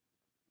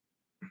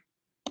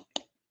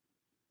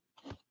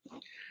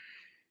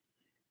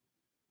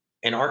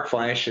 And arc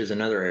flash is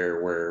another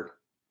area where,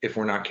 if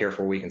we're not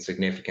careful, we can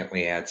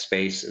significantly add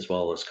space as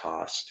well as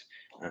cost.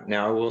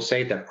 Now, I will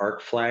say that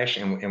arc flash,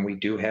 and we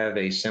do have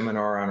a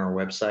seminar on our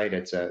website.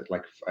 It's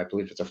I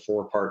believe it's a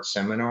 4-part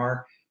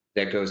seminar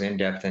that goes in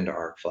depth into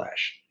arc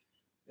flash.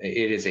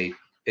 It is a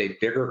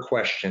bigger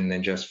question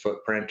than just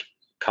footprint,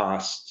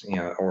 costs,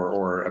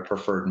 or a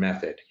preferred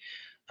method.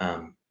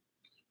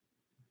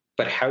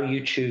 But how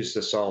you choose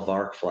to solve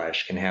arc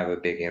flash can have a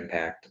big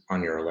impact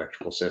on your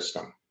electrical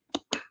system.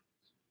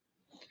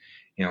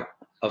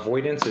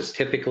 Avoidance is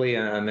typically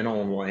a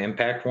minimal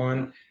impact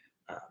one,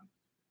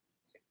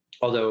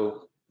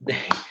 although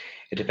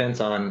it depends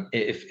on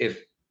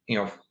if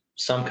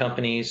some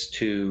companies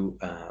to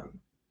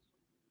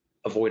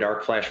avoid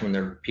arc flash when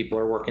their people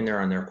are working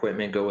there on their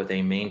equipment go with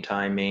a main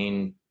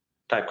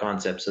type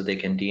concept so they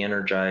can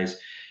de-energize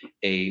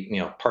a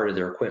part of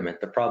their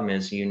equipment. The problem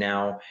is you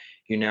now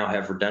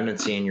have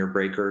redundancy in your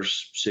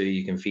breakers, so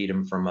you can feed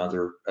them from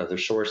other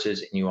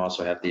sources, and you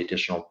also have the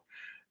additional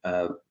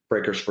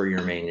breakers for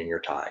your main and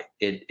your tie.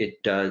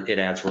 It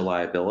adds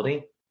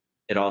reliability.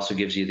 It also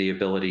gives you the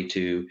ability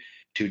to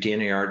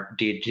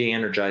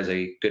de-energize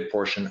a good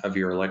portion of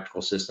your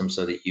electrical system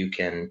so that you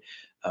can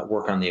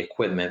work on the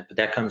equipment, but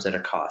that comes at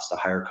a cost, a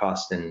higher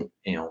cost to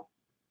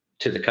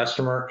the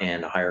customer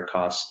and a higher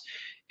cost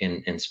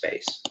in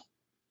space.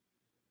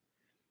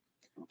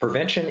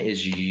 Prevention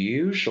is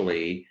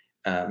usually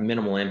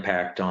minimal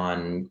impact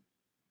on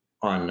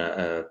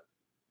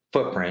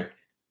footprint,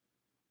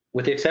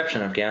 with the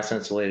exception of gas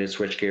insulated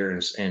switchgear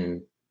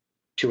and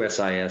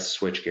 2SIS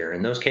switchgear.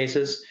 In those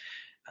cases,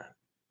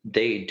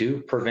 they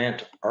do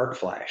prevent arc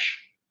flash.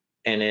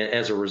 And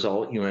as a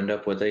result, you end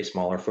up with a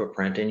smaller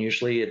footprint, and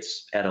usually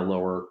it's at a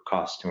lower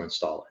cost to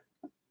install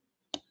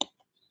it.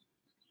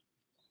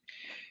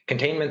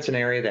 Containment's an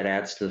area that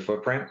adds to the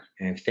footprint.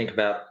 And if you think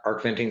about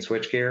arc venting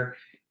switchgear, it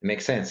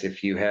makes sense.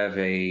 If you have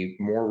a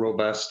more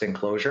robust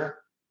enclosure,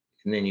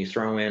 and then you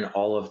throw in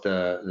all of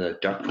the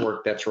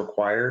ductwork that's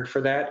required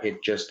for that,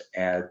 it just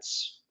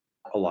adds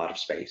a lot of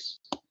space.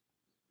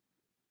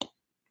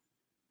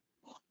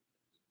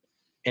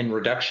 And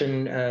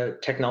reduction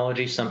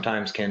technology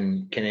sometimes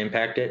can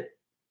impact it.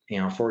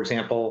 For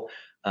example,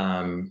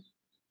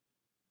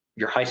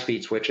 your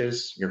high-speed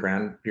switches,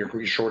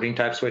 your shorting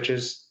type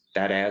switches,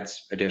 that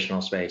adds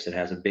additional space. It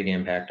has a big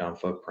impact on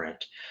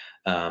footprint.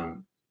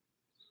 Going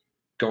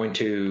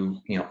to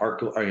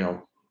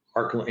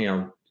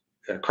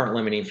current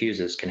limiting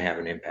fuses can have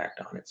an impact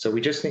on it. So we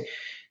just think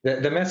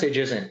the message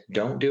isn't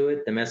don't do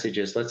it. The message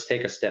is let's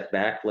take a step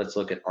back. Let's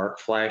look at arc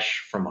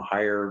flash from a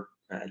higher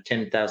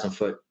 10,000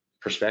 foot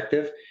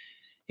perspective,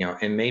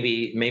 and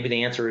maybe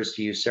the answer is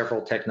to use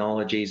several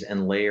technologies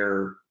and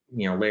layer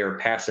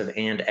passive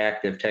and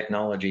active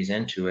technologies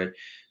into it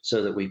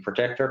so that we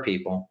protect our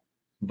people,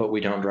 but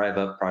we don't drive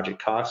up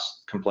project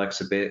costs,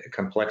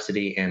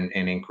 complexity, and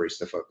increase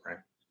the footprint.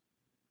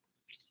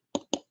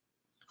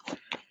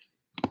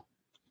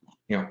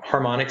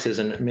 Harmonics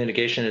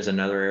mitigation is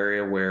another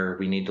area where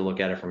we need to look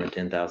at it from a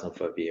 10,000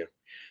 foot view.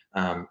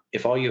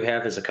 If all you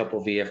have is a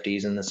couple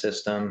VFDs in the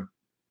system,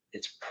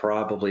 it's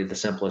probably the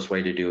simplest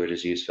way to do it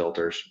is use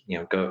filters.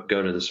 Go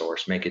to the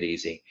source, make it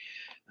easy.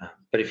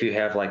 But if you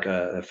have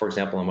for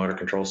example, a motor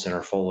control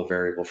center full of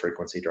variable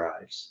frequency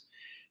drives,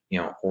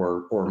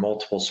 or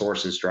multiple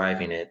sources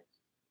driving it,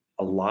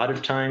 a lot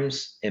of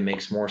times it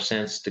makes more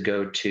sense to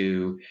go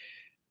to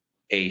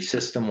a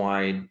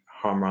system-wide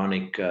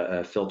harmonic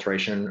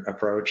filtration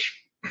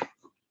approach.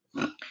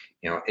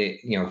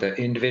 The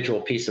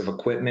individual piece of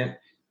equipment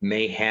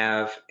may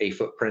have a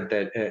footprint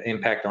that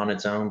impact on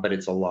its own, but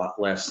it's a lot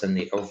less than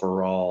the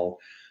overall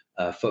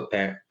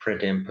footprint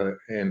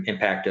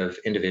impact of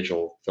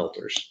individual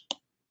filters.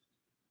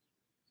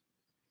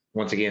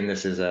 Once again,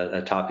 this is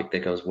a topic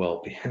that goes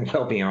well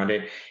beyond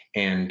it,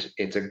 and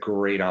it's a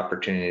great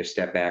opportunity to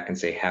step back and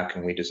say, how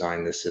can we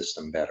design this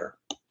system better?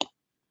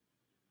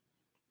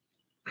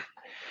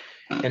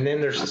 And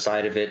then there's the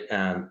side of it.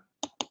 A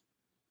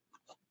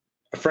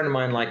friend of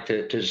mine liked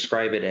to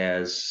describe it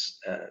as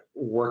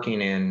working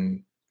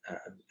in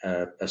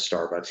a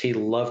Starbucks. He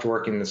loved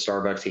working in the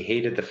Starbucks. He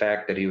hated the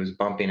fact that he was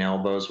bumping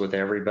elbows with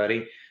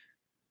everybody,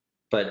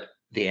 but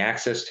the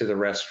access to the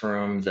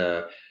restroom,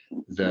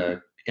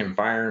 the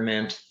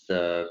environment,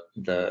 the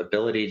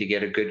ability to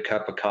get a good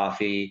cup of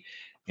coffee,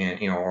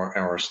 and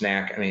or a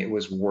snack, it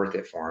was worth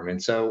it for him.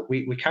 And so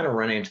we kind of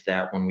run into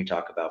that when we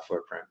talk about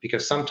footprint,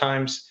 because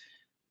sometimes,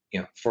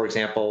 for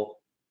example,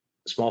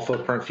 small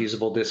footprint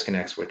fusible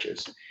disconnect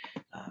switches,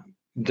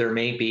 there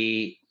may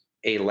be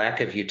a lack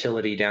of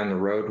utility down the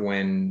road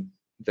when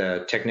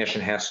the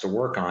technician has to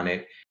work on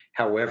it.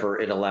 However,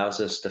 it allows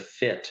us to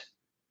fit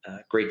a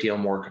great deal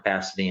more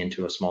capacity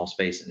into a small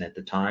space, and at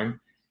the time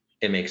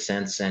it makes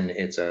sense, and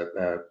it's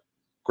a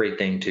great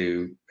thing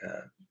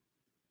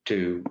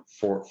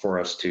for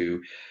us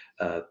to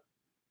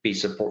be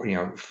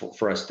support,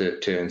 for us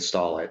to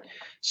install it.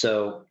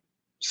 So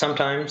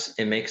sometimes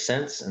it makes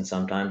sense and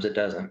sometimes it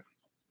doesn't.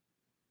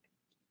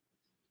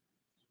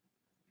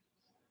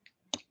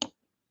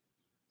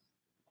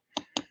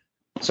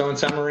 So in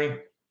summary,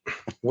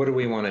 what do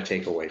we want to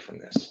take away from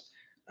this?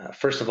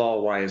 First of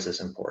all, why is this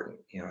important?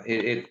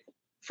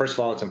 First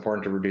of all, it's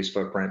important to reduce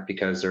footprint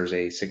because there's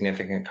a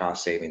significant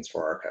cost savings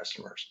for our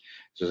customers.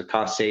 So there's a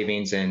cost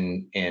savings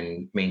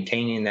in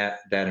maintaining that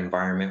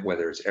environment,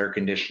 whether it's air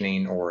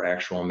conditioning or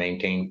actual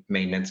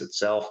maintenance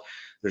itself.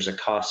 There's a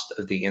cost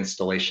of the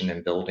installation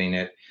and building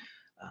it.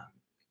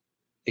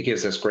 It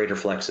gives us greater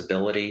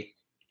flexibility,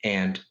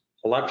 and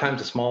a lot of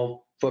times a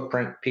small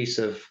footprint piece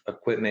of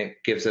equipment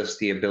gives us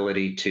the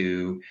ability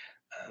to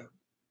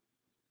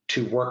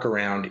work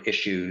around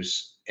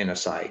issues in a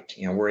site.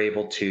 We're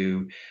able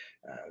to,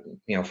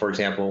 for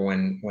example,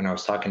 when I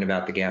was talking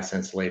about the gas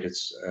insulated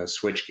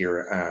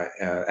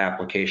switchgear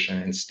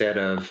application, instead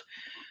of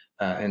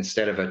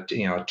a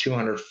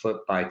 200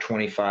 foot by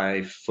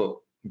 25 foot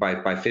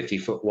by 50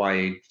 foot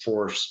wide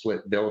 4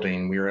 split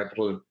building, we were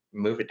able to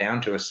move it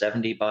down to a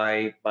 70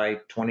 by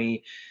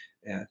 20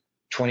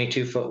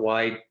 22 foot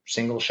wide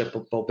single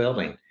shippable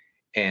building.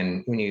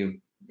 And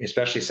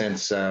especially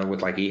since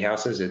with like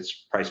e-houses,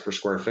 it's price per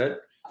square foot,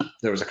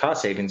 there was a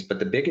cost savings, but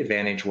the big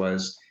advantage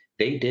was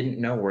they didn't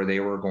know where they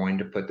were going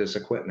to put this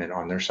equipment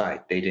on their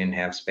site. They didn't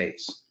have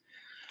space.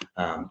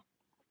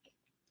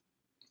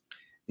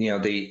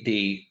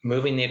 The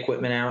moving the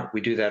equipment out,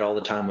 we do that all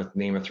the time with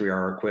NEMA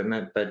 3R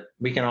equipment, but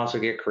we can also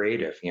get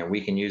creative.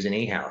 We can use an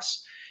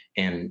e-house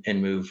and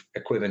move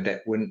equipment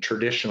that wouldn't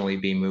traditionally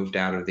be moved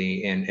out of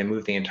and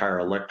move the entire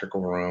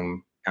electrical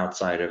room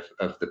outside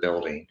of the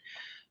building.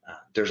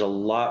 There's a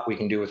lot we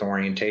can do with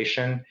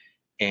orientation,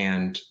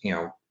 and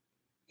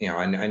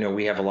I know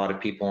we have a lot of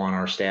people on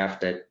our staff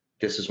that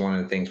this is one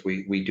of the things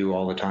we do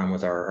all the time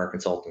with our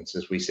consultants.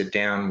 Is we sit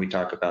down, we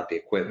talk about the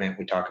equipment,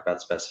 we talk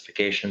about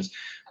specifications,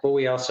 but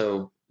we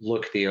also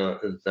look the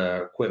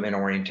equipment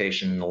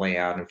orientation and the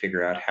layout and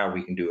figure out how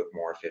we can do it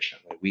more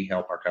efficiently. We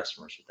help our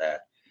customers with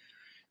that.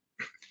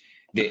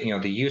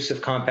 The use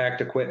of compact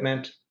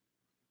equipment,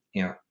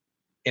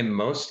 in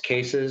most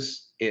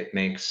cases it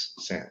makes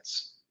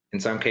sense. In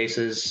some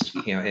cases,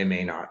 it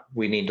may not.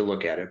 We need to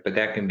look at it, but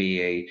that can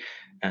be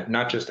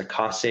not just a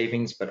cost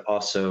savings, but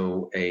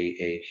also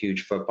a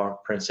huge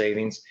footprint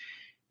savings.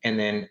 And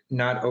then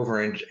not over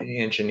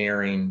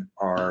engineering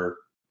our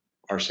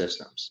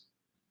systems.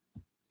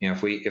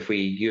 If we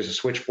use a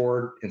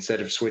switchboard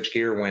instead of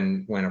switchgear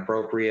when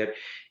appropriate,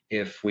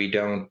 if we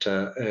don't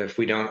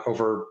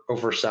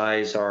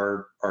oversize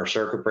our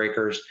circuit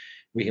breakers,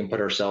 we can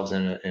put ourselves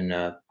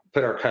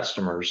put our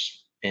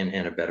customers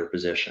in a better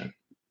position.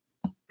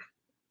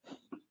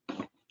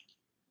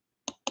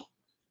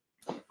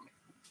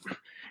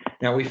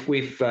 Now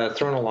we've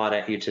thrown a lot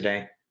at you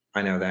today.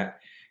 I know that.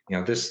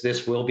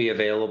 This will be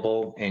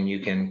available, and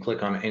you can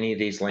click on any of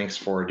these links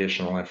for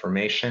additional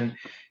information.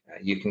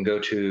 You can go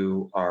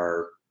to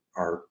our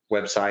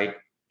website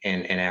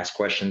and ask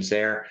questions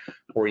there,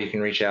 or you can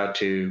reach out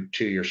to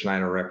your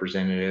Schneider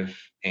representative,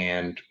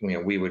 and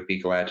we would be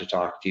glad to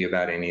talk to you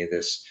about any of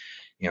this,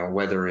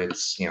 whether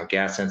it's,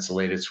 gas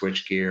insulated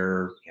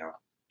switchgear,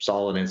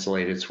 solid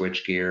insulated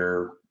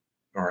switchgear,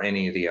 or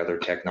any of the other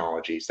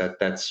technologies.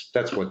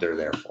 That's what they're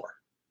there for.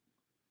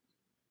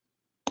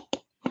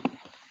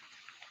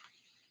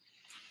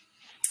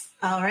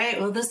 All right.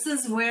 Well, this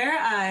is where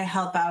I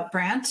help out,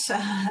 Brant.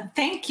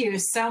 Thank you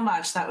so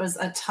much. That was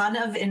a ton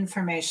of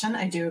information.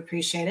 I do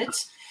appreciate it.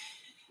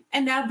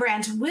 And now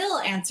Brant will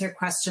answer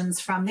questions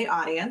from the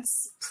audience.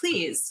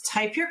 Please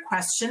type your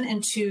question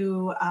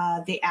into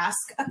the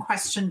Ask a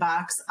Question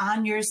box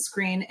on your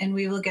screen, and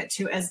we will get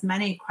to as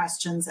many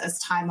questions as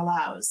time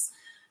allows.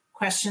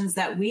 Questions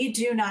that we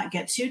do not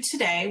get to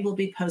today will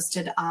be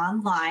posted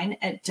online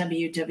at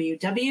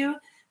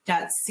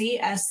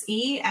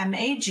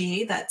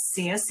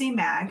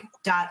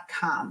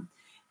www.csemag.com.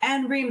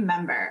 And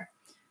remember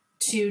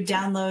to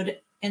download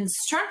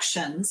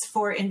instructions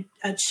for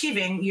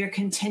achieving your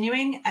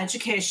continuing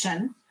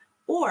education,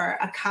 or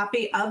a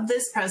copy of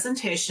this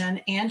presentation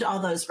and all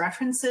those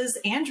references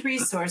and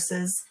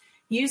resources.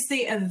 Use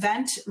the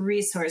Event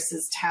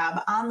Resources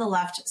tab on the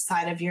left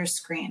side of your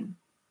screen.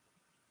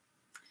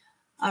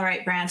 All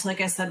right, Brant, like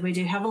I said, we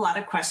do have a lot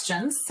of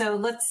questions, so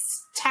let's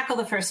tackle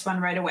the first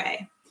one right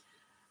away.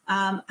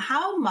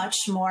 How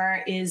much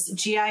more is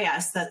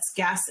GIS, that's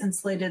gas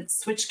insulated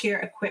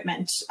switchgear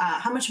equipment,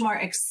 how much more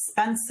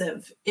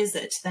expensive is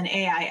it than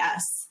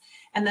AIS?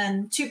 And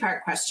then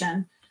two-part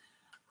question,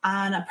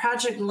 on a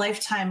project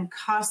lifetime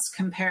cost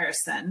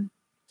comparison,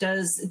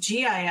 does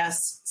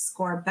GIS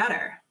score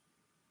better?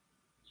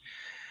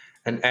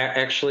 And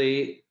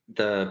actually,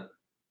 the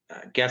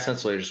gas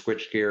insulated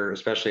switchgear,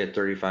 especially at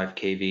 35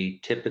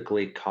 kV,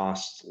 typically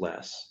costs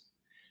less.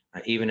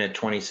 Even at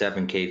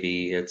 27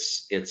 kV,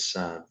 it's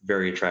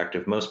very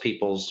attractive. Most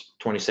people's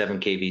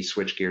 27 kV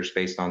switchgear is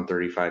based on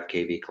 35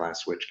 kV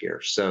class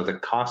switchgear. So the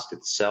cost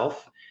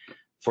itself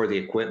for the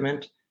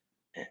equipment,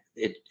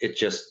 it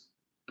just,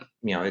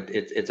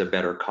 it's a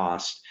better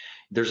cost.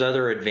 There's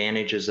other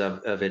advantages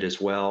of it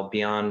as well,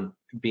 beyond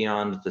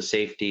the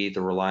safety, the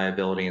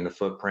reliability, and the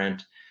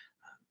footprint.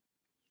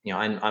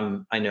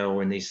 I know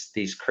in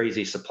these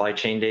crazy supply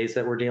chain days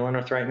that we're dealing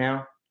with right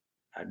now,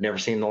 I've never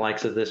seen the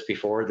likes of this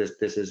before.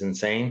 This is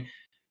insane.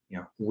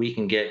 We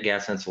can get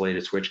gas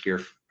insulated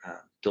switchgear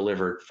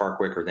delivered far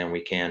quicker than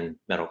we can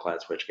metal clad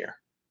switchgear.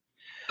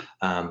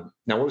 Now,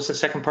 what was the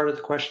second part of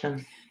the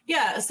question?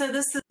 Yeah, so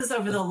this is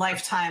over the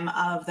lifetime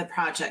of the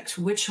project.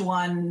 Which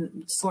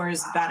one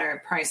scores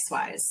better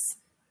price-wise?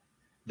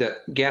 The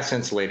gas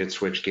insulated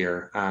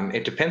switchgear.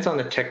 It depends on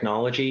the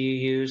technology you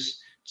use.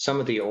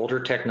 Some of the older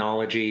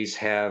technologies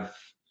have,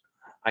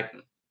 I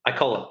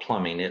call it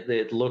plumbing.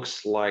 It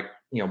looks like,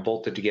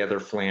 bolted together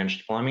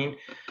flanged plumbing.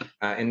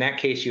 In that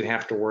case, you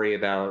have to worry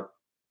about,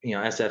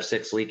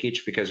 SF6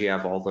 leakage because you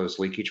have all those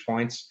leakage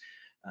points.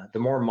 The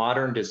more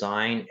modern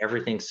design,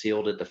 everything's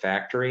sealed at the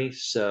factory.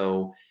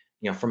 So,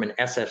 from an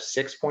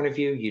SF6 point of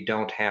view, you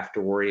don't have to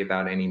worry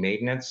about any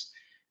maintenance.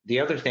 The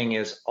other thing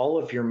is all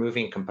of your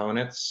moving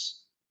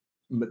components,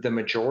 the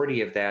majority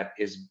of that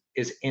is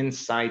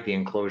inside the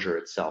enclosure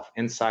itself,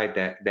 inside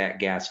that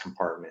gas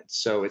compartment.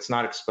 So it's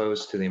not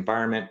exposed to the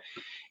environment.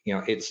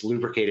 It's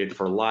lubricated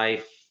for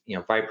life,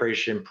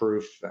 vibration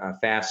proof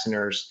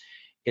fasteners.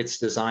 It's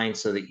designed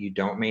so that you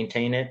don't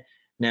maintain it.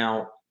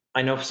 Now,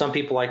 I know some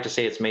people like to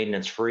say it's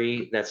maintenance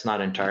free. That's not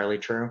entirely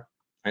true.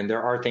 And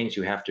there are things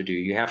you have to do.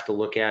 You have to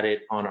look at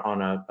it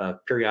on a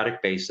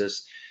periodic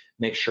basis,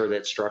 make sure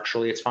that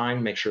structurally it's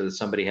fine, make sure that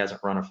somebody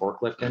hasn't run a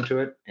forklift into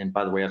it. And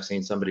by the way, I've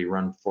seen somebody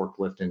run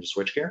forklift into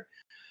switchgear.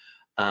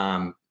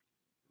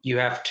 You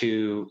have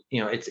to,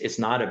 it's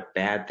not a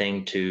bad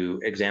thing to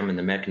examine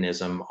the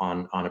mechanism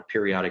on a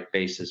periodic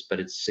basis, but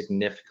it's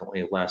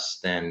significantly less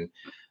than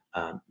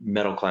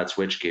metal clad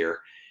switchgear.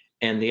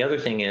 And the other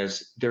thing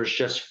is there's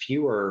just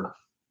fewer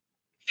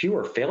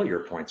failure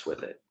points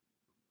with it.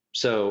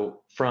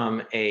 So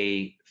from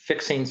a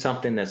fixing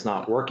something that's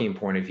not working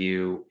point of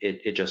view,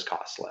 it just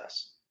costs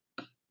less.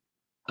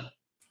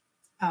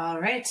 All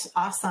right,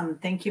 awesome.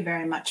 Thank you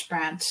very much,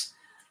 Brant.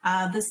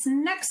 This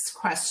next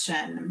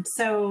question.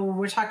 So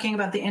we're talking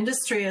about the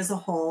industry as a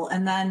whole,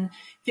 and then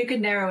if you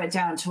could narrow it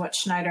down to what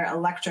Schneider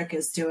Electric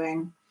is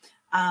doing,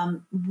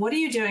 what are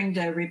you doing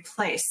to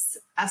replace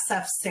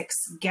SF6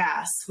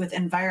 gas with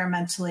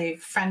environmentally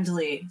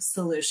friendly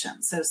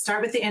solutions? So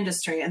start with the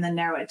industry and then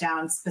narrow it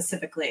down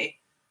specifically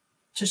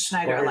to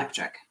Schneider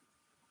Electric.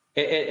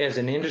 As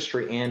an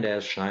industry and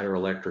as Schneider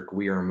Electric,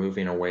 we are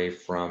moving away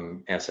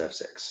from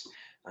SF6.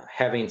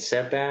 Having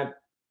said that,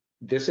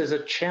 this is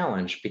a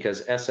challenge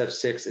because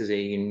SF6 is a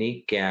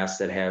unique gas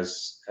that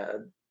has,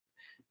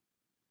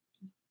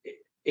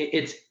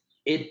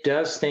 it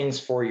does things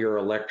for your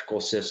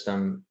electrical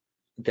system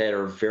that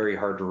are very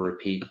hard to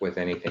repeat with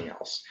anything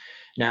else.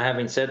 Now,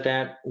 having said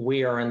that,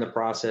 we are in the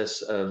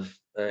process of,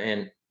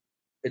 and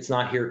it's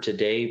not here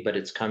today, but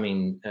it's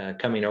coming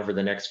over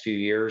the next few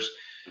years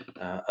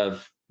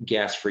of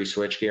gas-free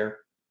switchgear.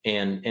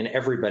 And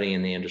everybody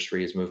in the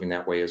industry is moving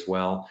that way as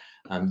well.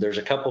 There's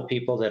a couple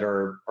people that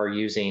are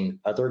using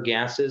other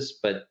gases,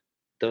 but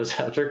those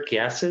other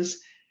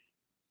gases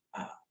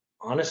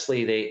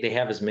honestly, they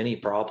have as many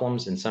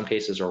problems, in some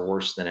cases are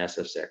worse than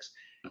SF6.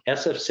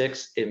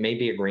 SF6, it may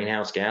be a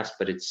greenhouse gas,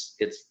 but it's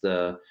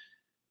the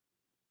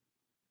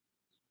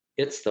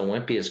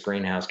wimpiest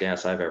greenhouse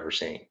gas I've ever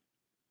seen.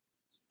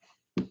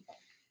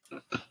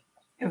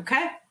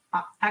 Okay,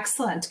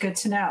 excellent. Good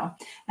to know.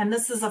 And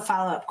this is a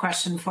follow-up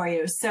question for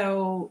you.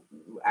 So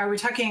are we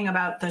talking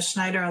about the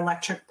Schneider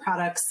Electric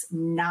products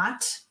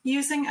not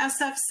using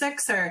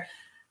SF6, or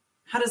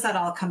how does that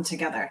all come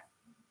together?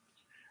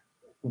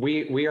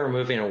 We are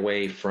moving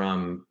away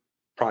from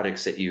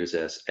products that use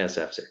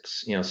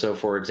SF6. So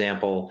for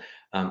example,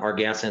 our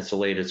gas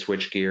insulated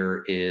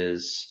switchgear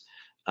is,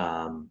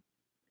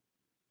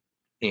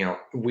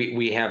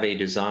 we have a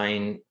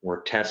design,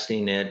 we're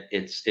testing it.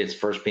 It's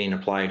first being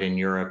applied in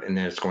Europe, and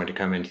then it's going to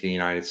come into the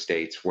United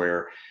States,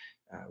 where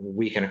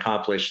we can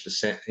accomplish the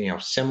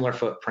similar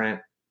footprint,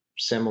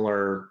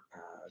 similar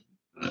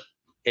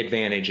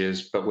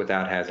advantages, but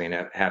without having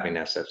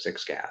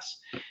SF6 gas.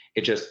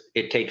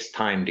 It takes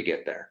time to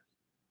get there.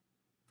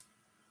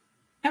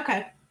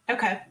 Okay.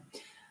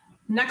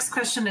 Next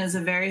question is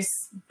a very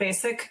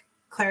basic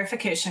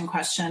clarification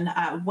question.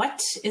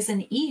 What is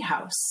an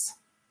e-house?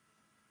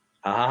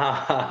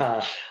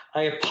 I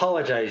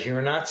apologize. You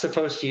are not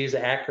supposed to use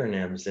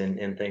acronyms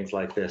and things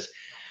like this.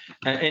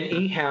 An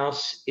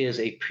e-house is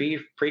a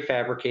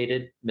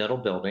prefabricated metal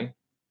building.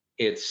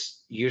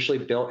 It's usually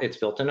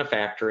built in a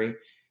factory,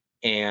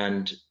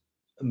 and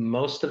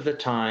most of the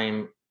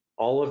time,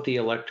 all of the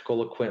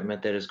electrical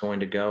equipment that is going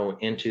to go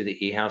into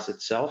the e-house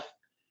itself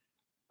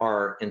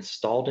are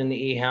installed in the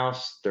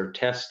e-house. They're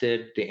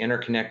tested. The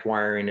interconnect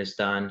wiring is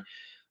done.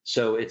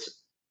 So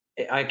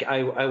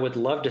I would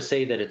love to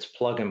say that it's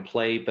plug and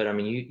play, but I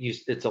mean,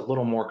 it's a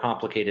little more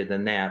complicated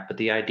than that. But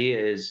the idea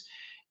is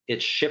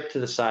it's shipped to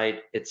the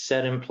site, it's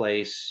set in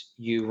place,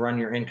 you run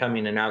your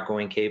incoming and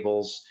outgoing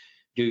cables,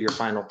 do your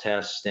final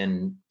test,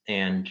 and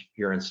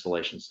your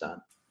installation's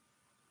done.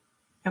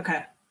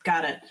 Okay,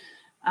 got it.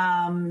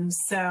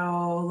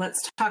 So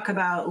let's talk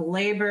about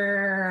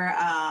labor,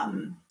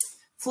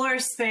 floor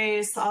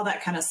space, all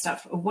that kind of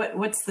stuff.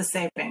 What's the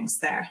savings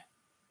there?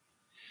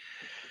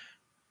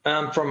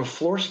 From a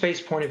floor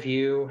space point of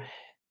view,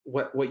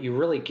 what you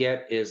really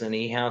get is an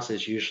e-house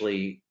is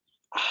usually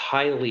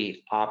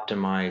highly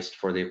optimized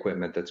for the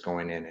equipment that's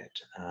going in it.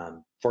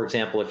 For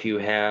example, if you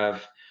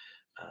have,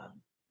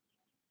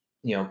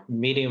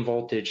 medium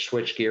voltage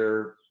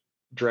switchgear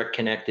direct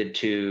connected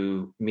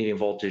to medium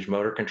voltage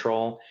motor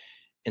control,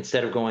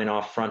 instead of going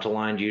off frontal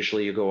aligned,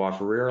 usually you go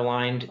off rear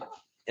aligned,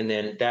 and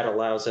then that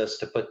allows us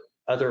to put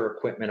other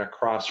equipment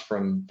across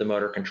from the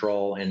motor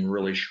control and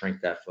really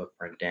shrink that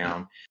footprint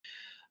down.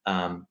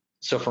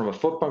 So from a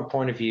footprint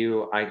point of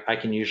view, I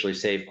can usually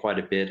save quite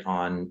a bit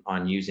on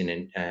using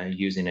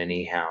an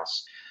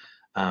e-house.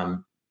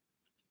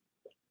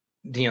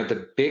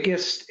 The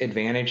biggest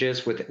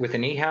advantages with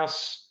an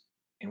e-house,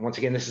 and once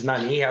again, this is not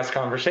an e-house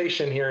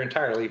conversation here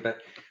entirely, but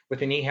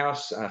with an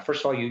e-house,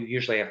 first of all, you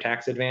usually have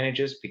tax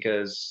advantages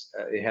because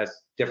it has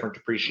different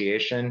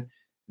depreciation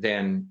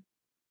than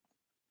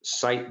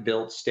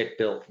site-built,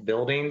 stick-built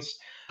buildings.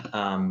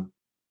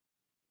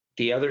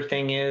 The other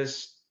thing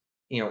is,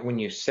 when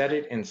you set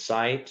it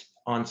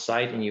on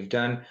site and you've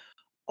done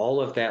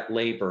all of that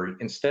labor,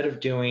 instead of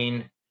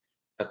doing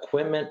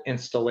equipment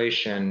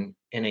installation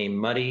in a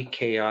muddy,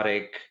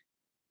 chaotic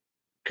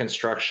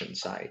construction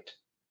site,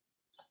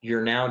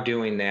 you're now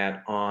doing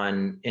that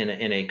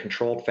in a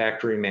controlled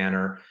factory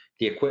manner.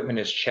 The equipment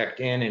is checked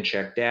in and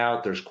checked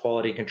out. There's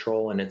quality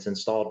control, and it's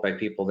installed by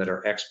people that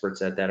are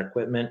experts at that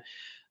equipment.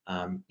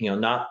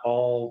 Not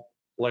all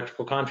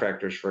electrical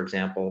contractors, for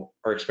example,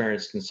 are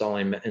experienced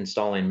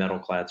installing metal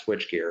clad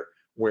switchgear,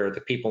 where the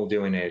people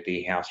doing it at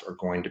the house are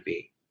going to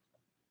be.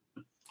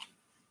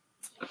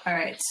 All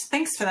right,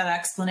 thanks for that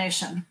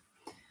explanation.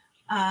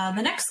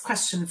 The next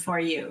question for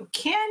you: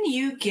 can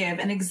you give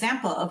an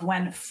example of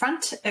when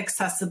front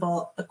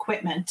accessible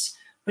equipment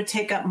would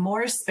take up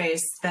more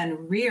space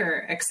than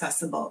rear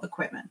accessible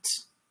equipment?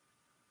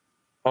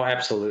 Oh,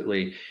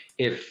 absolutely.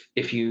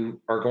 If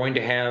you are going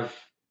to have,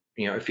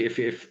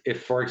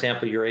 if for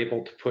example, you're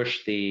able to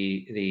push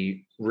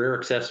the rear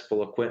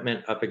accessible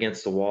equipment up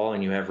against the wall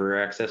and you have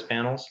rear access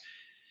panels,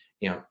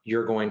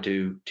 you're going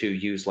to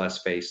use less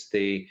space.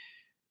 The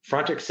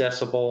front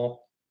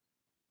accessible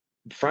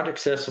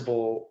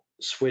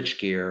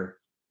switchgear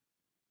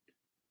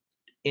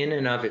in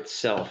and of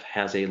itself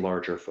has a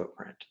larger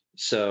footprint.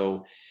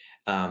 So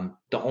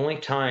the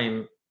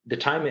time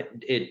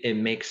it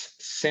makes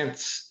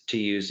sense to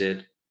use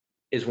it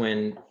is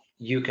when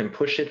you can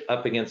push it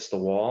up against the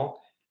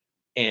wall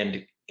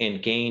and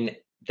gain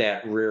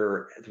that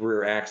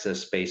rear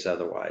access space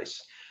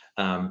otherwise.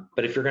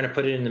 But if you're going to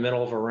put it in the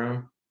middle of a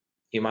room,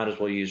 you might as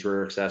well use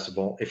rear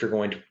accessible. If you're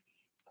going to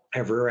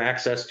have rear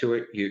access to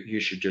it, you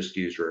should just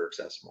use rear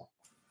accessible.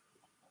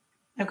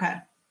 Okay.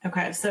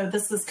 So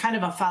this is kind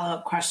of a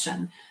follow-up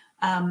question.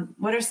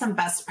 What are some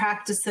best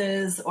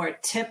practices or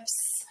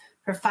tips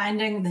for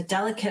finding the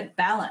delicate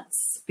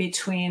balance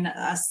between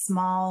a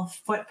small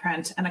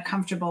footprint and a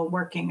comfortable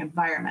working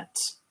environment?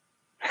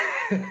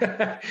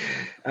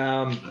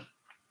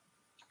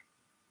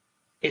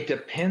 It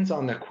depends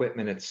on the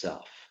equipment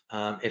itself.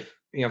 If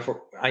you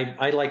know,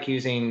 I like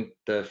using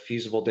the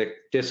fusible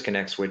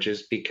disconnect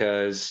switches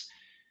because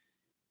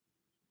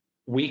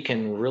we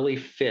can really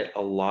fit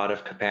a lot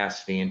of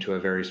capacity into a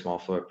very small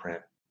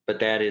footprint, but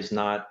that is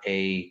not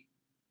a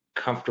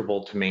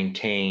comfortable to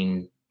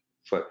maintain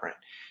footprint.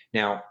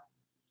 Now,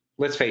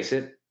 let's face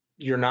it,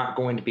 you're not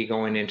going to be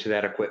going into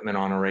that equipment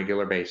on a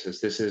regular basis.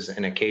 This is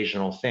an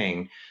occasional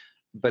thing,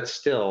 but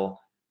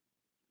still,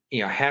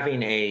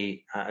 having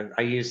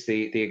I use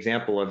the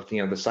example of,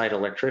 the site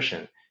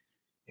electrician.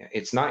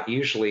 It's not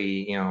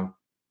usually,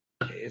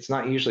 it's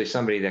not usually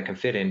somebody that can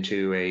fit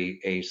into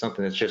a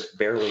something that's just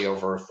barely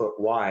over a foot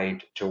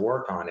wide to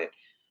work on it.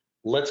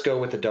 Let's go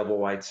with a double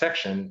wide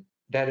section.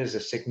 That is a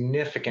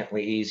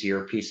significantly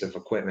easier piece of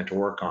equipment to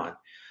work on.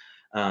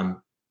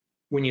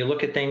 When you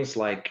look at things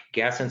like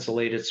gas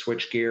insulated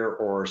switchgear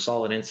or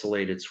solid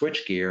insulated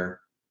switchgear,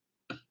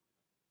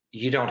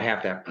 you don't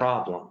have that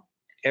problem.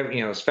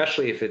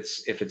 Especially if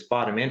it's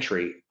bottom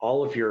entry,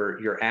 all of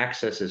your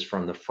access is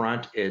from the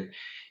front.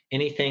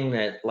 Anything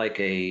that like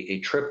a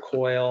trip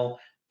coil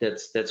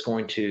that's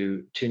going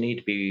to need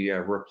to be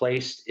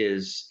replaced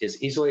is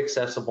easily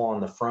accessible on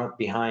the front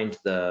behind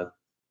the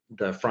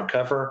front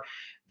cover.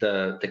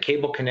 The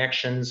cable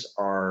connections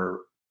are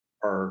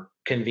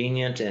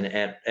convenient and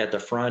at the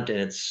front, and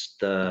it's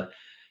the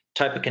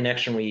type of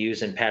connection we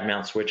use in pad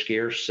mount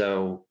switchgear.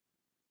 So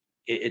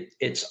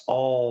it's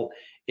all,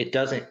 it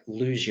doesn't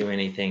lose you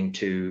anything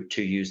to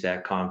use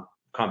that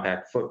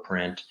compact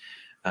footprint.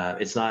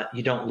 It's not,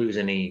 you don't lose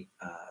any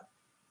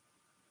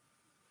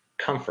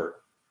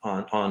comfort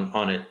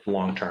on it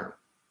long term.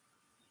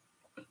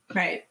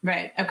 Right.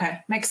 Okay,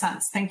 makes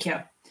sense. Thank you.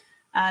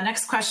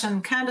 Next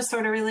question, kind of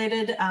sort of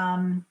related.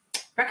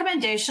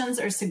 Recommendations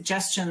or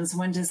suggestions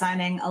when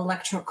designing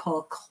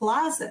electrical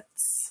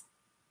closets?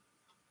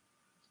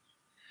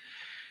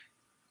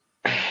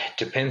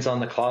 Depends on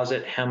the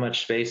closet, how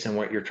much space and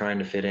what you're trying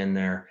to fit in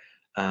there.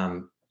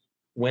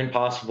 When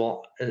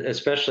possible,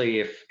 especially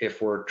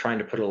if we're trying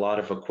to put a lot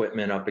of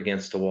equipment up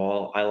against the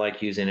wall, I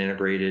like using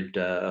integrated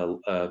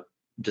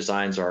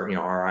designs or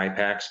our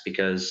IPACs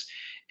because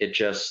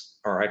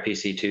or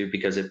IPC2,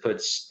 because it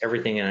puts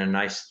everything in a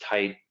nice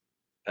tight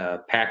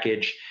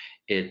package.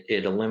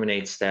 It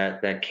eliminates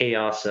that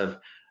chaos of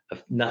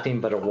nothing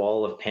but a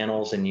wall of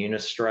panels and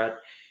unistrut,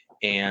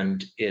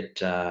 and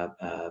it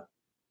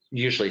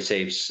usually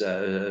saves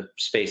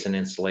space and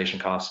installation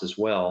costs as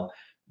well.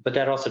 But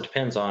that also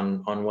depends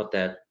on what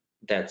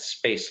that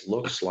space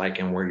looks like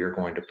and where you're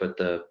going to put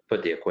the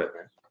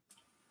equipment.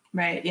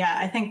 Right. Yeah,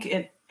 I think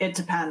it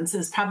depends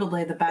is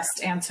probably the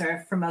best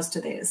answer for most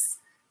of these.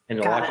 And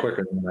a lot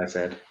quicker than what I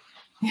said.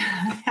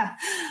 Yeah.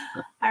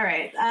 All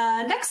right.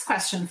 Next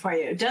question for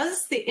you.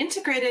 Does the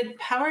integrated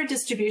power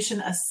distribution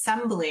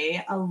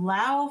assembly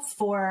allow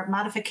for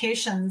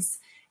modifications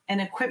and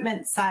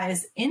equipment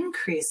size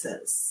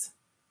increases?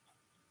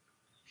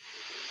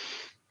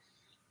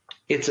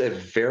 It's a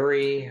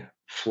very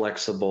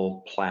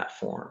flexible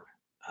platform.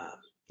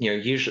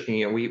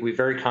 Usually, we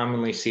very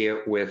commonly see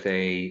it with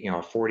a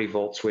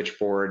 40-volt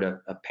switchboard,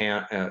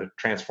 a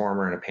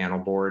transformer, and a panel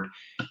board,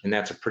 and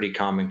that's a pretty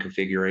common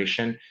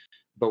configuration.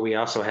 But we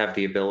also have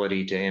the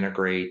ability to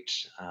integrate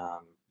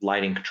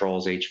lighting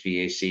controls,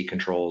 HVAC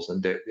controls,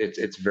 and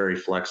it's very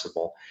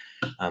flexible.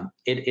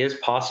 It is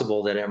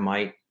possible that it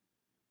might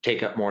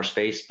take up more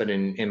space, but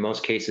in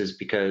most cases,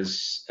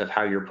 because of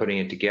how you're putting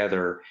it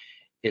together,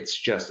 it's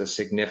just a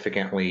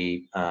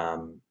significantly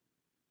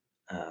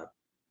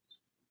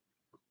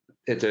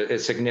it's a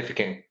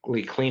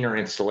significantly cleaner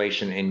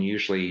installation and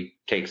usually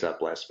takes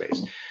up less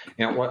space.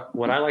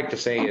 What I like to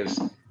say is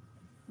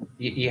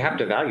you have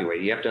to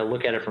evaluate. You have to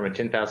look at it from a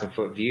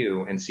 10,000-foot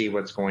view and see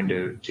what's going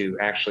to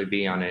actually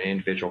be on an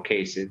individual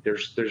case.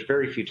 There's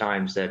very few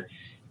times that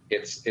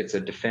it's a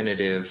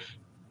definitive,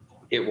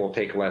 it will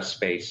take less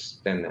space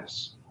than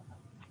this.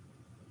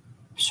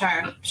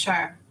 Sure.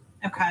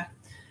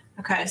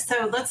 Okay,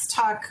 so let's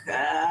talk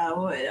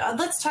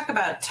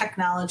about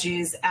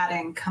technologies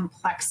adding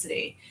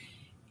complexity.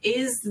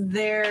 Is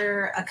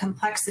there a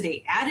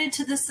complexity added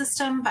to the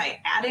system by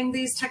adding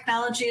these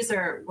technologies,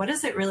 or what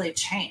does it really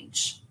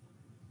change?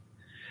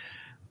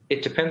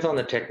 It depends on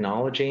the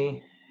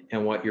technology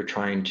and what you're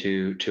trying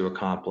to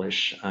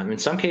accomplish. In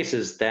some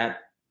cases,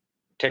 that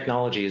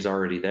technology is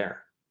already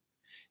there.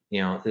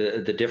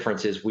 The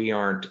difference is we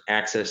aren't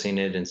accessing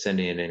it and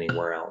sending it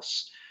anywhere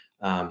else.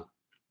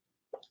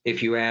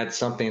 If you add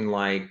something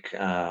like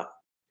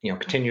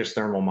continuous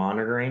thermal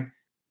monitoring,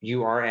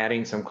 you are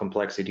adding some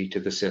complexity to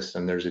the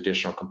system. There's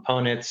additional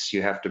components.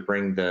 You have to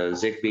bring the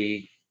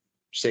Zigbee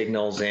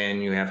signals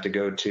in. You have to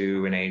go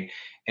to an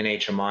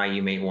HMI.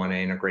 You may want to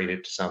integrate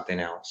it to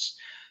something else.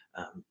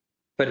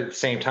 But at the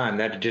same time,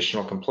 that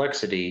additional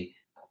complexity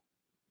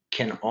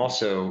can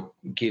also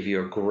give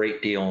you a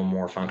great deal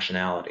more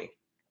functionality.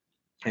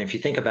 And if you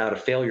think about a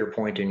failure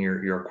point in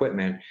your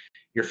equipment,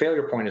 your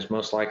failure point is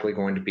most likely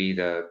going to be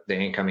the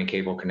incoming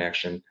cable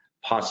connection,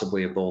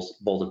 possibly a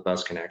bolted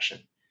bus connection.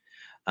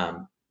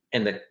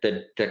 and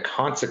the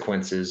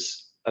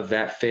consequences of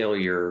that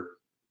failure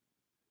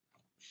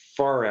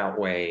far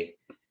outweigh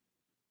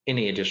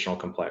any additional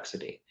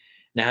complexity.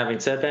 Now, having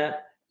said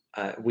that,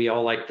 we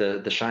all like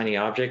the shiny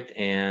object,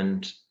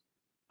 and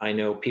I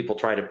know people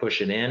try to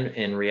push it in.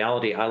 In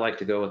reality, I like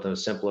to go with the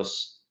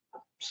simplest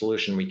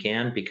solution we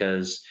can,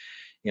 because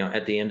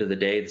at the end of the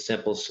day, the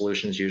simplest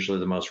solution is usually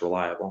the most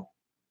reliable.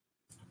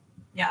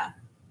 Yeah,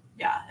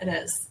 it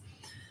is.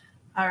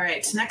 All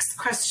right, next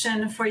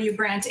question for you,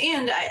 Brant.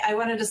 And I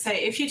wanted to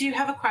say, if you do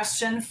have a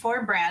question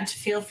for Brant,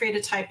 feel free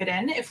to type it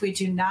in. If we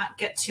do not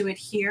get to it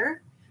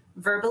here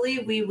verbally,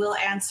 we will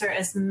answer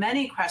as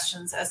many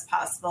questions as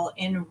possible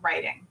in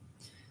writing.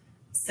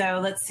 So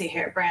let's see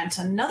here, Brant,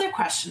 another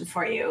question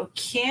for you.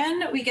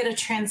 Can we get a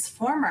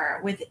transformer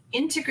with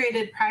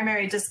integrated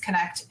primary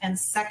disconnect and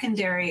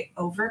secondary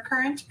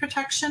overcurrent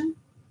protection?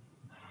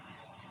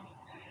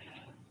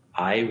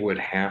 I would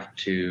have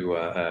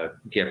to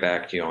get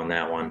back to you on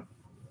that one.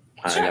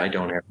 Sure. I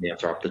don't have the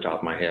answer off the top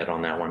of my head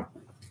on that one.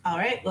 All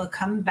right, we'll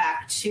come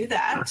back to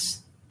that.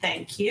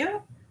 Thank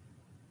you.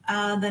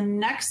 The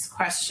next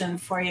question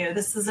for you,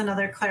 this is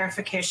another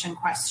clarification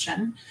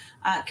question.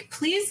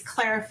 Please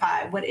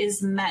clarify what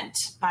is meant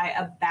by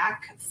a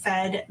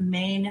back-fed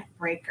main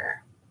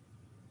breaker.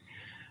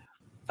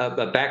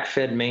 A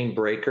back-fed main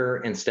breaker,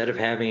 instead of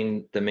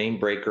having the main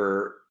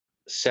breaker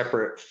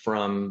separate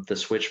from the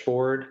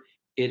switchboard,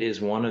 it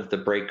is one of the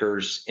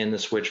breakers in the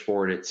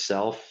switchboard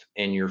itself,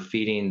 and you're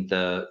feeding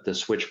the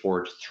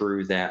switchboard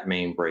through that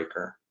main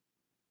breaker.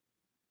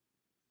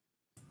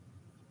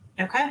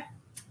 Okay.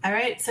 All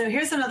right. So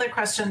here's another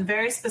question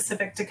very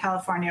specific to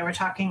California. We're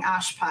talking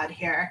OSHPD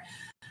here.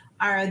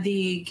 Are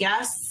the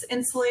gas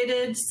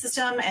insulated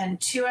system and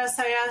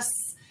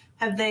 2SIS,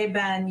 have they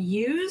been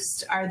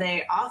used? Are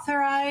they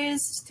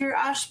authorized through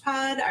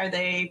OSHPD? Are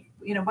they,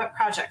 what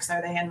projects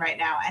are they in right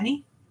now?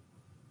 Any?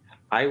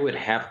 I would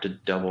have to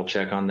double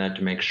check on that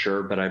to make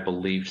sure, but I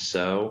believe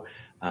so.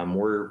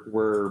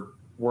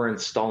 We're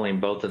installing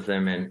both of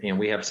them, and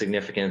we have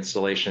significant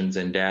installations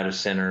in data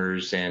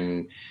centers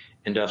and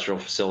industrial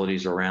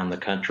facilities around the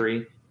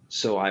country.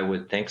 So I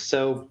would think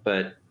so,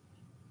 but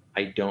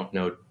I don't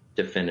know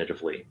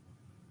definitively.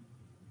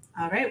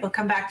 All right, we'll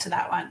come back to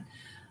that one.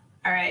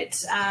 All right,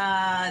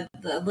 a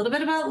little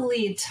bit about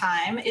lead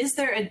time. Is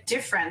there a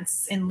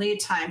difference in lead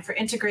time for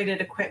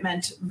integrated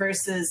equipment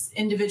versus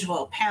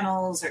individual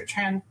panels or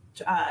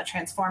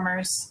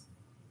transformers?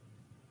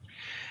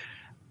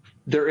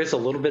 There is a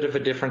little bit of a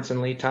difference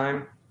in lead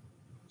time.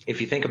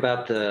 If you think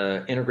about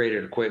the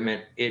integrated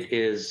equipment, it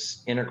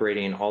is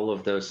integrating all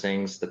of those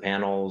things, the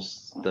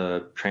panels,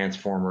 the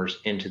transformers,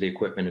 into the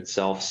equipment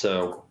itself.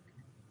 So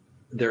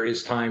there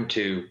is time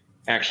to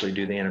actually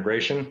do the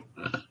integration.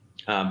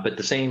 But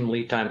the same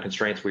lead time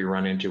constraints we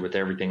run into with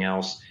everything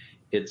else,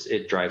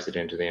 it drives it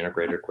into the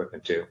integrated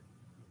equipment too.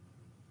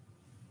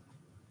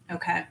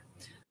 Okay.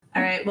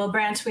 All right. Well,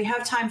 Brant, we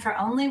have time for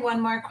only one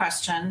more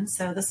question.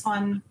 So this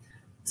one's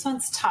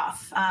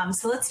tough.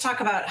 So let's talk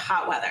about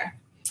hot weather.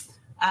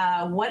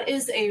 What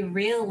is a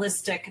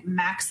realistic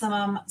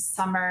maximum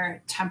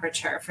summer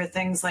temperature for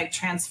things like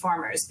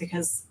transformers?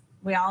 Because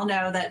we all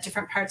know that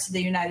different parts of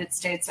the United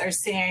States are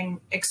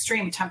seeing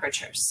extreme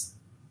temperatures.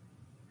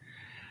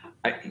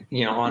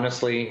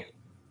 Honestly,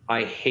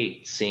 I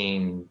hate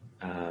seeing,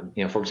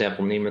 for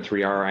example, NEMA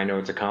 3R. I know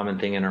it's a common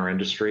thing in our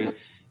industry,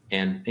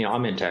 and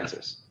I'm in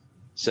Texas.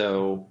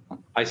 So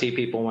I see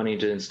people wanting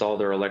to install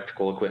their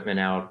electrical equipment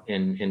out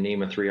in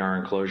NEMA 3R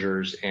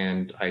enclosures,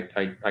 and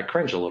I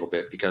cringe a little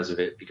bit because of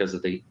it, because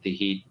of the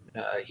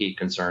heat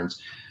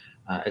concerns.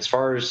 As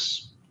far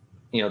as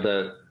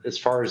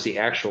the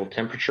actual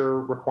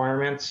temperature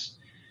requirements,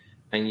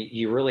 and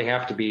you really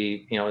have to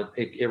be,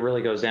 it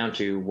really goes down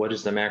to what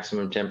is the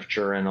maximum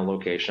temperature in a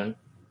location,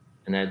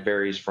 and that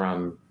varies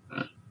from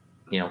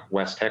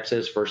West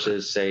Texas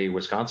versus, say,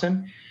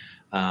 Wisconsin.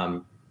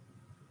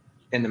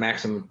 And the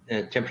maximum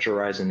temperature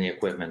rise in the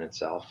equipment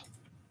itself.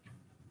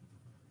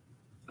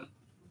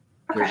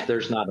 Okay.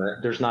 There's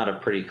not a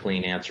pretty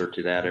clean answer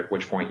to that, at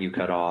which point you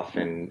cut off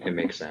and it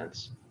makes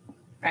sense.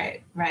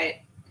 Right.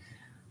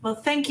 Well,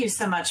 thank you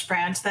so much,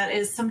 Brant. That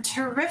is some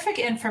terrific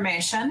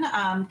information.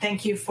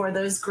 Thank you for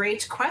those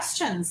great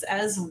questions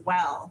as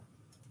well.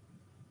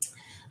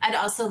 I'd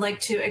also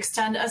like to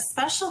extend a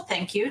special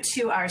thank you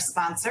to our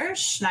sponsor,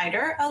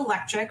 Schneider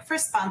Electric, for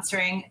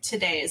sponsoring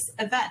today's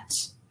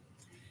event.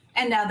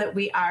 And now that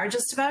we are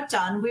just about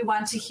done, we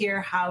want to hear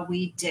how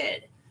we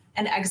did.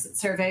 An exit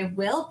survey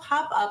will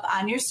pop up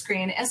on your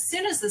screen as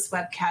soon as this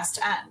webcast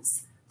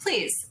ends.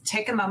 Please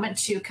take a moment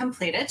to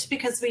complete it,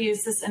 because we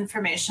use this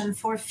information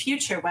for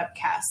future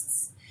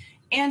webcasts.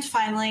 And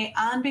finally,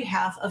 on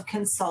behalf of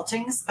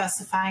Consulting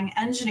Specifying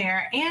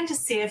Engineer and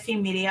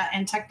CFE Media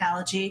and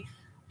Technology,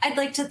 I'd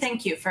like to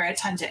thank you for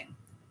attending.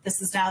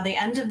 This is now the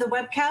end of the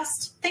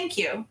webcast. Thank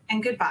you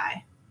and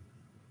goodbye.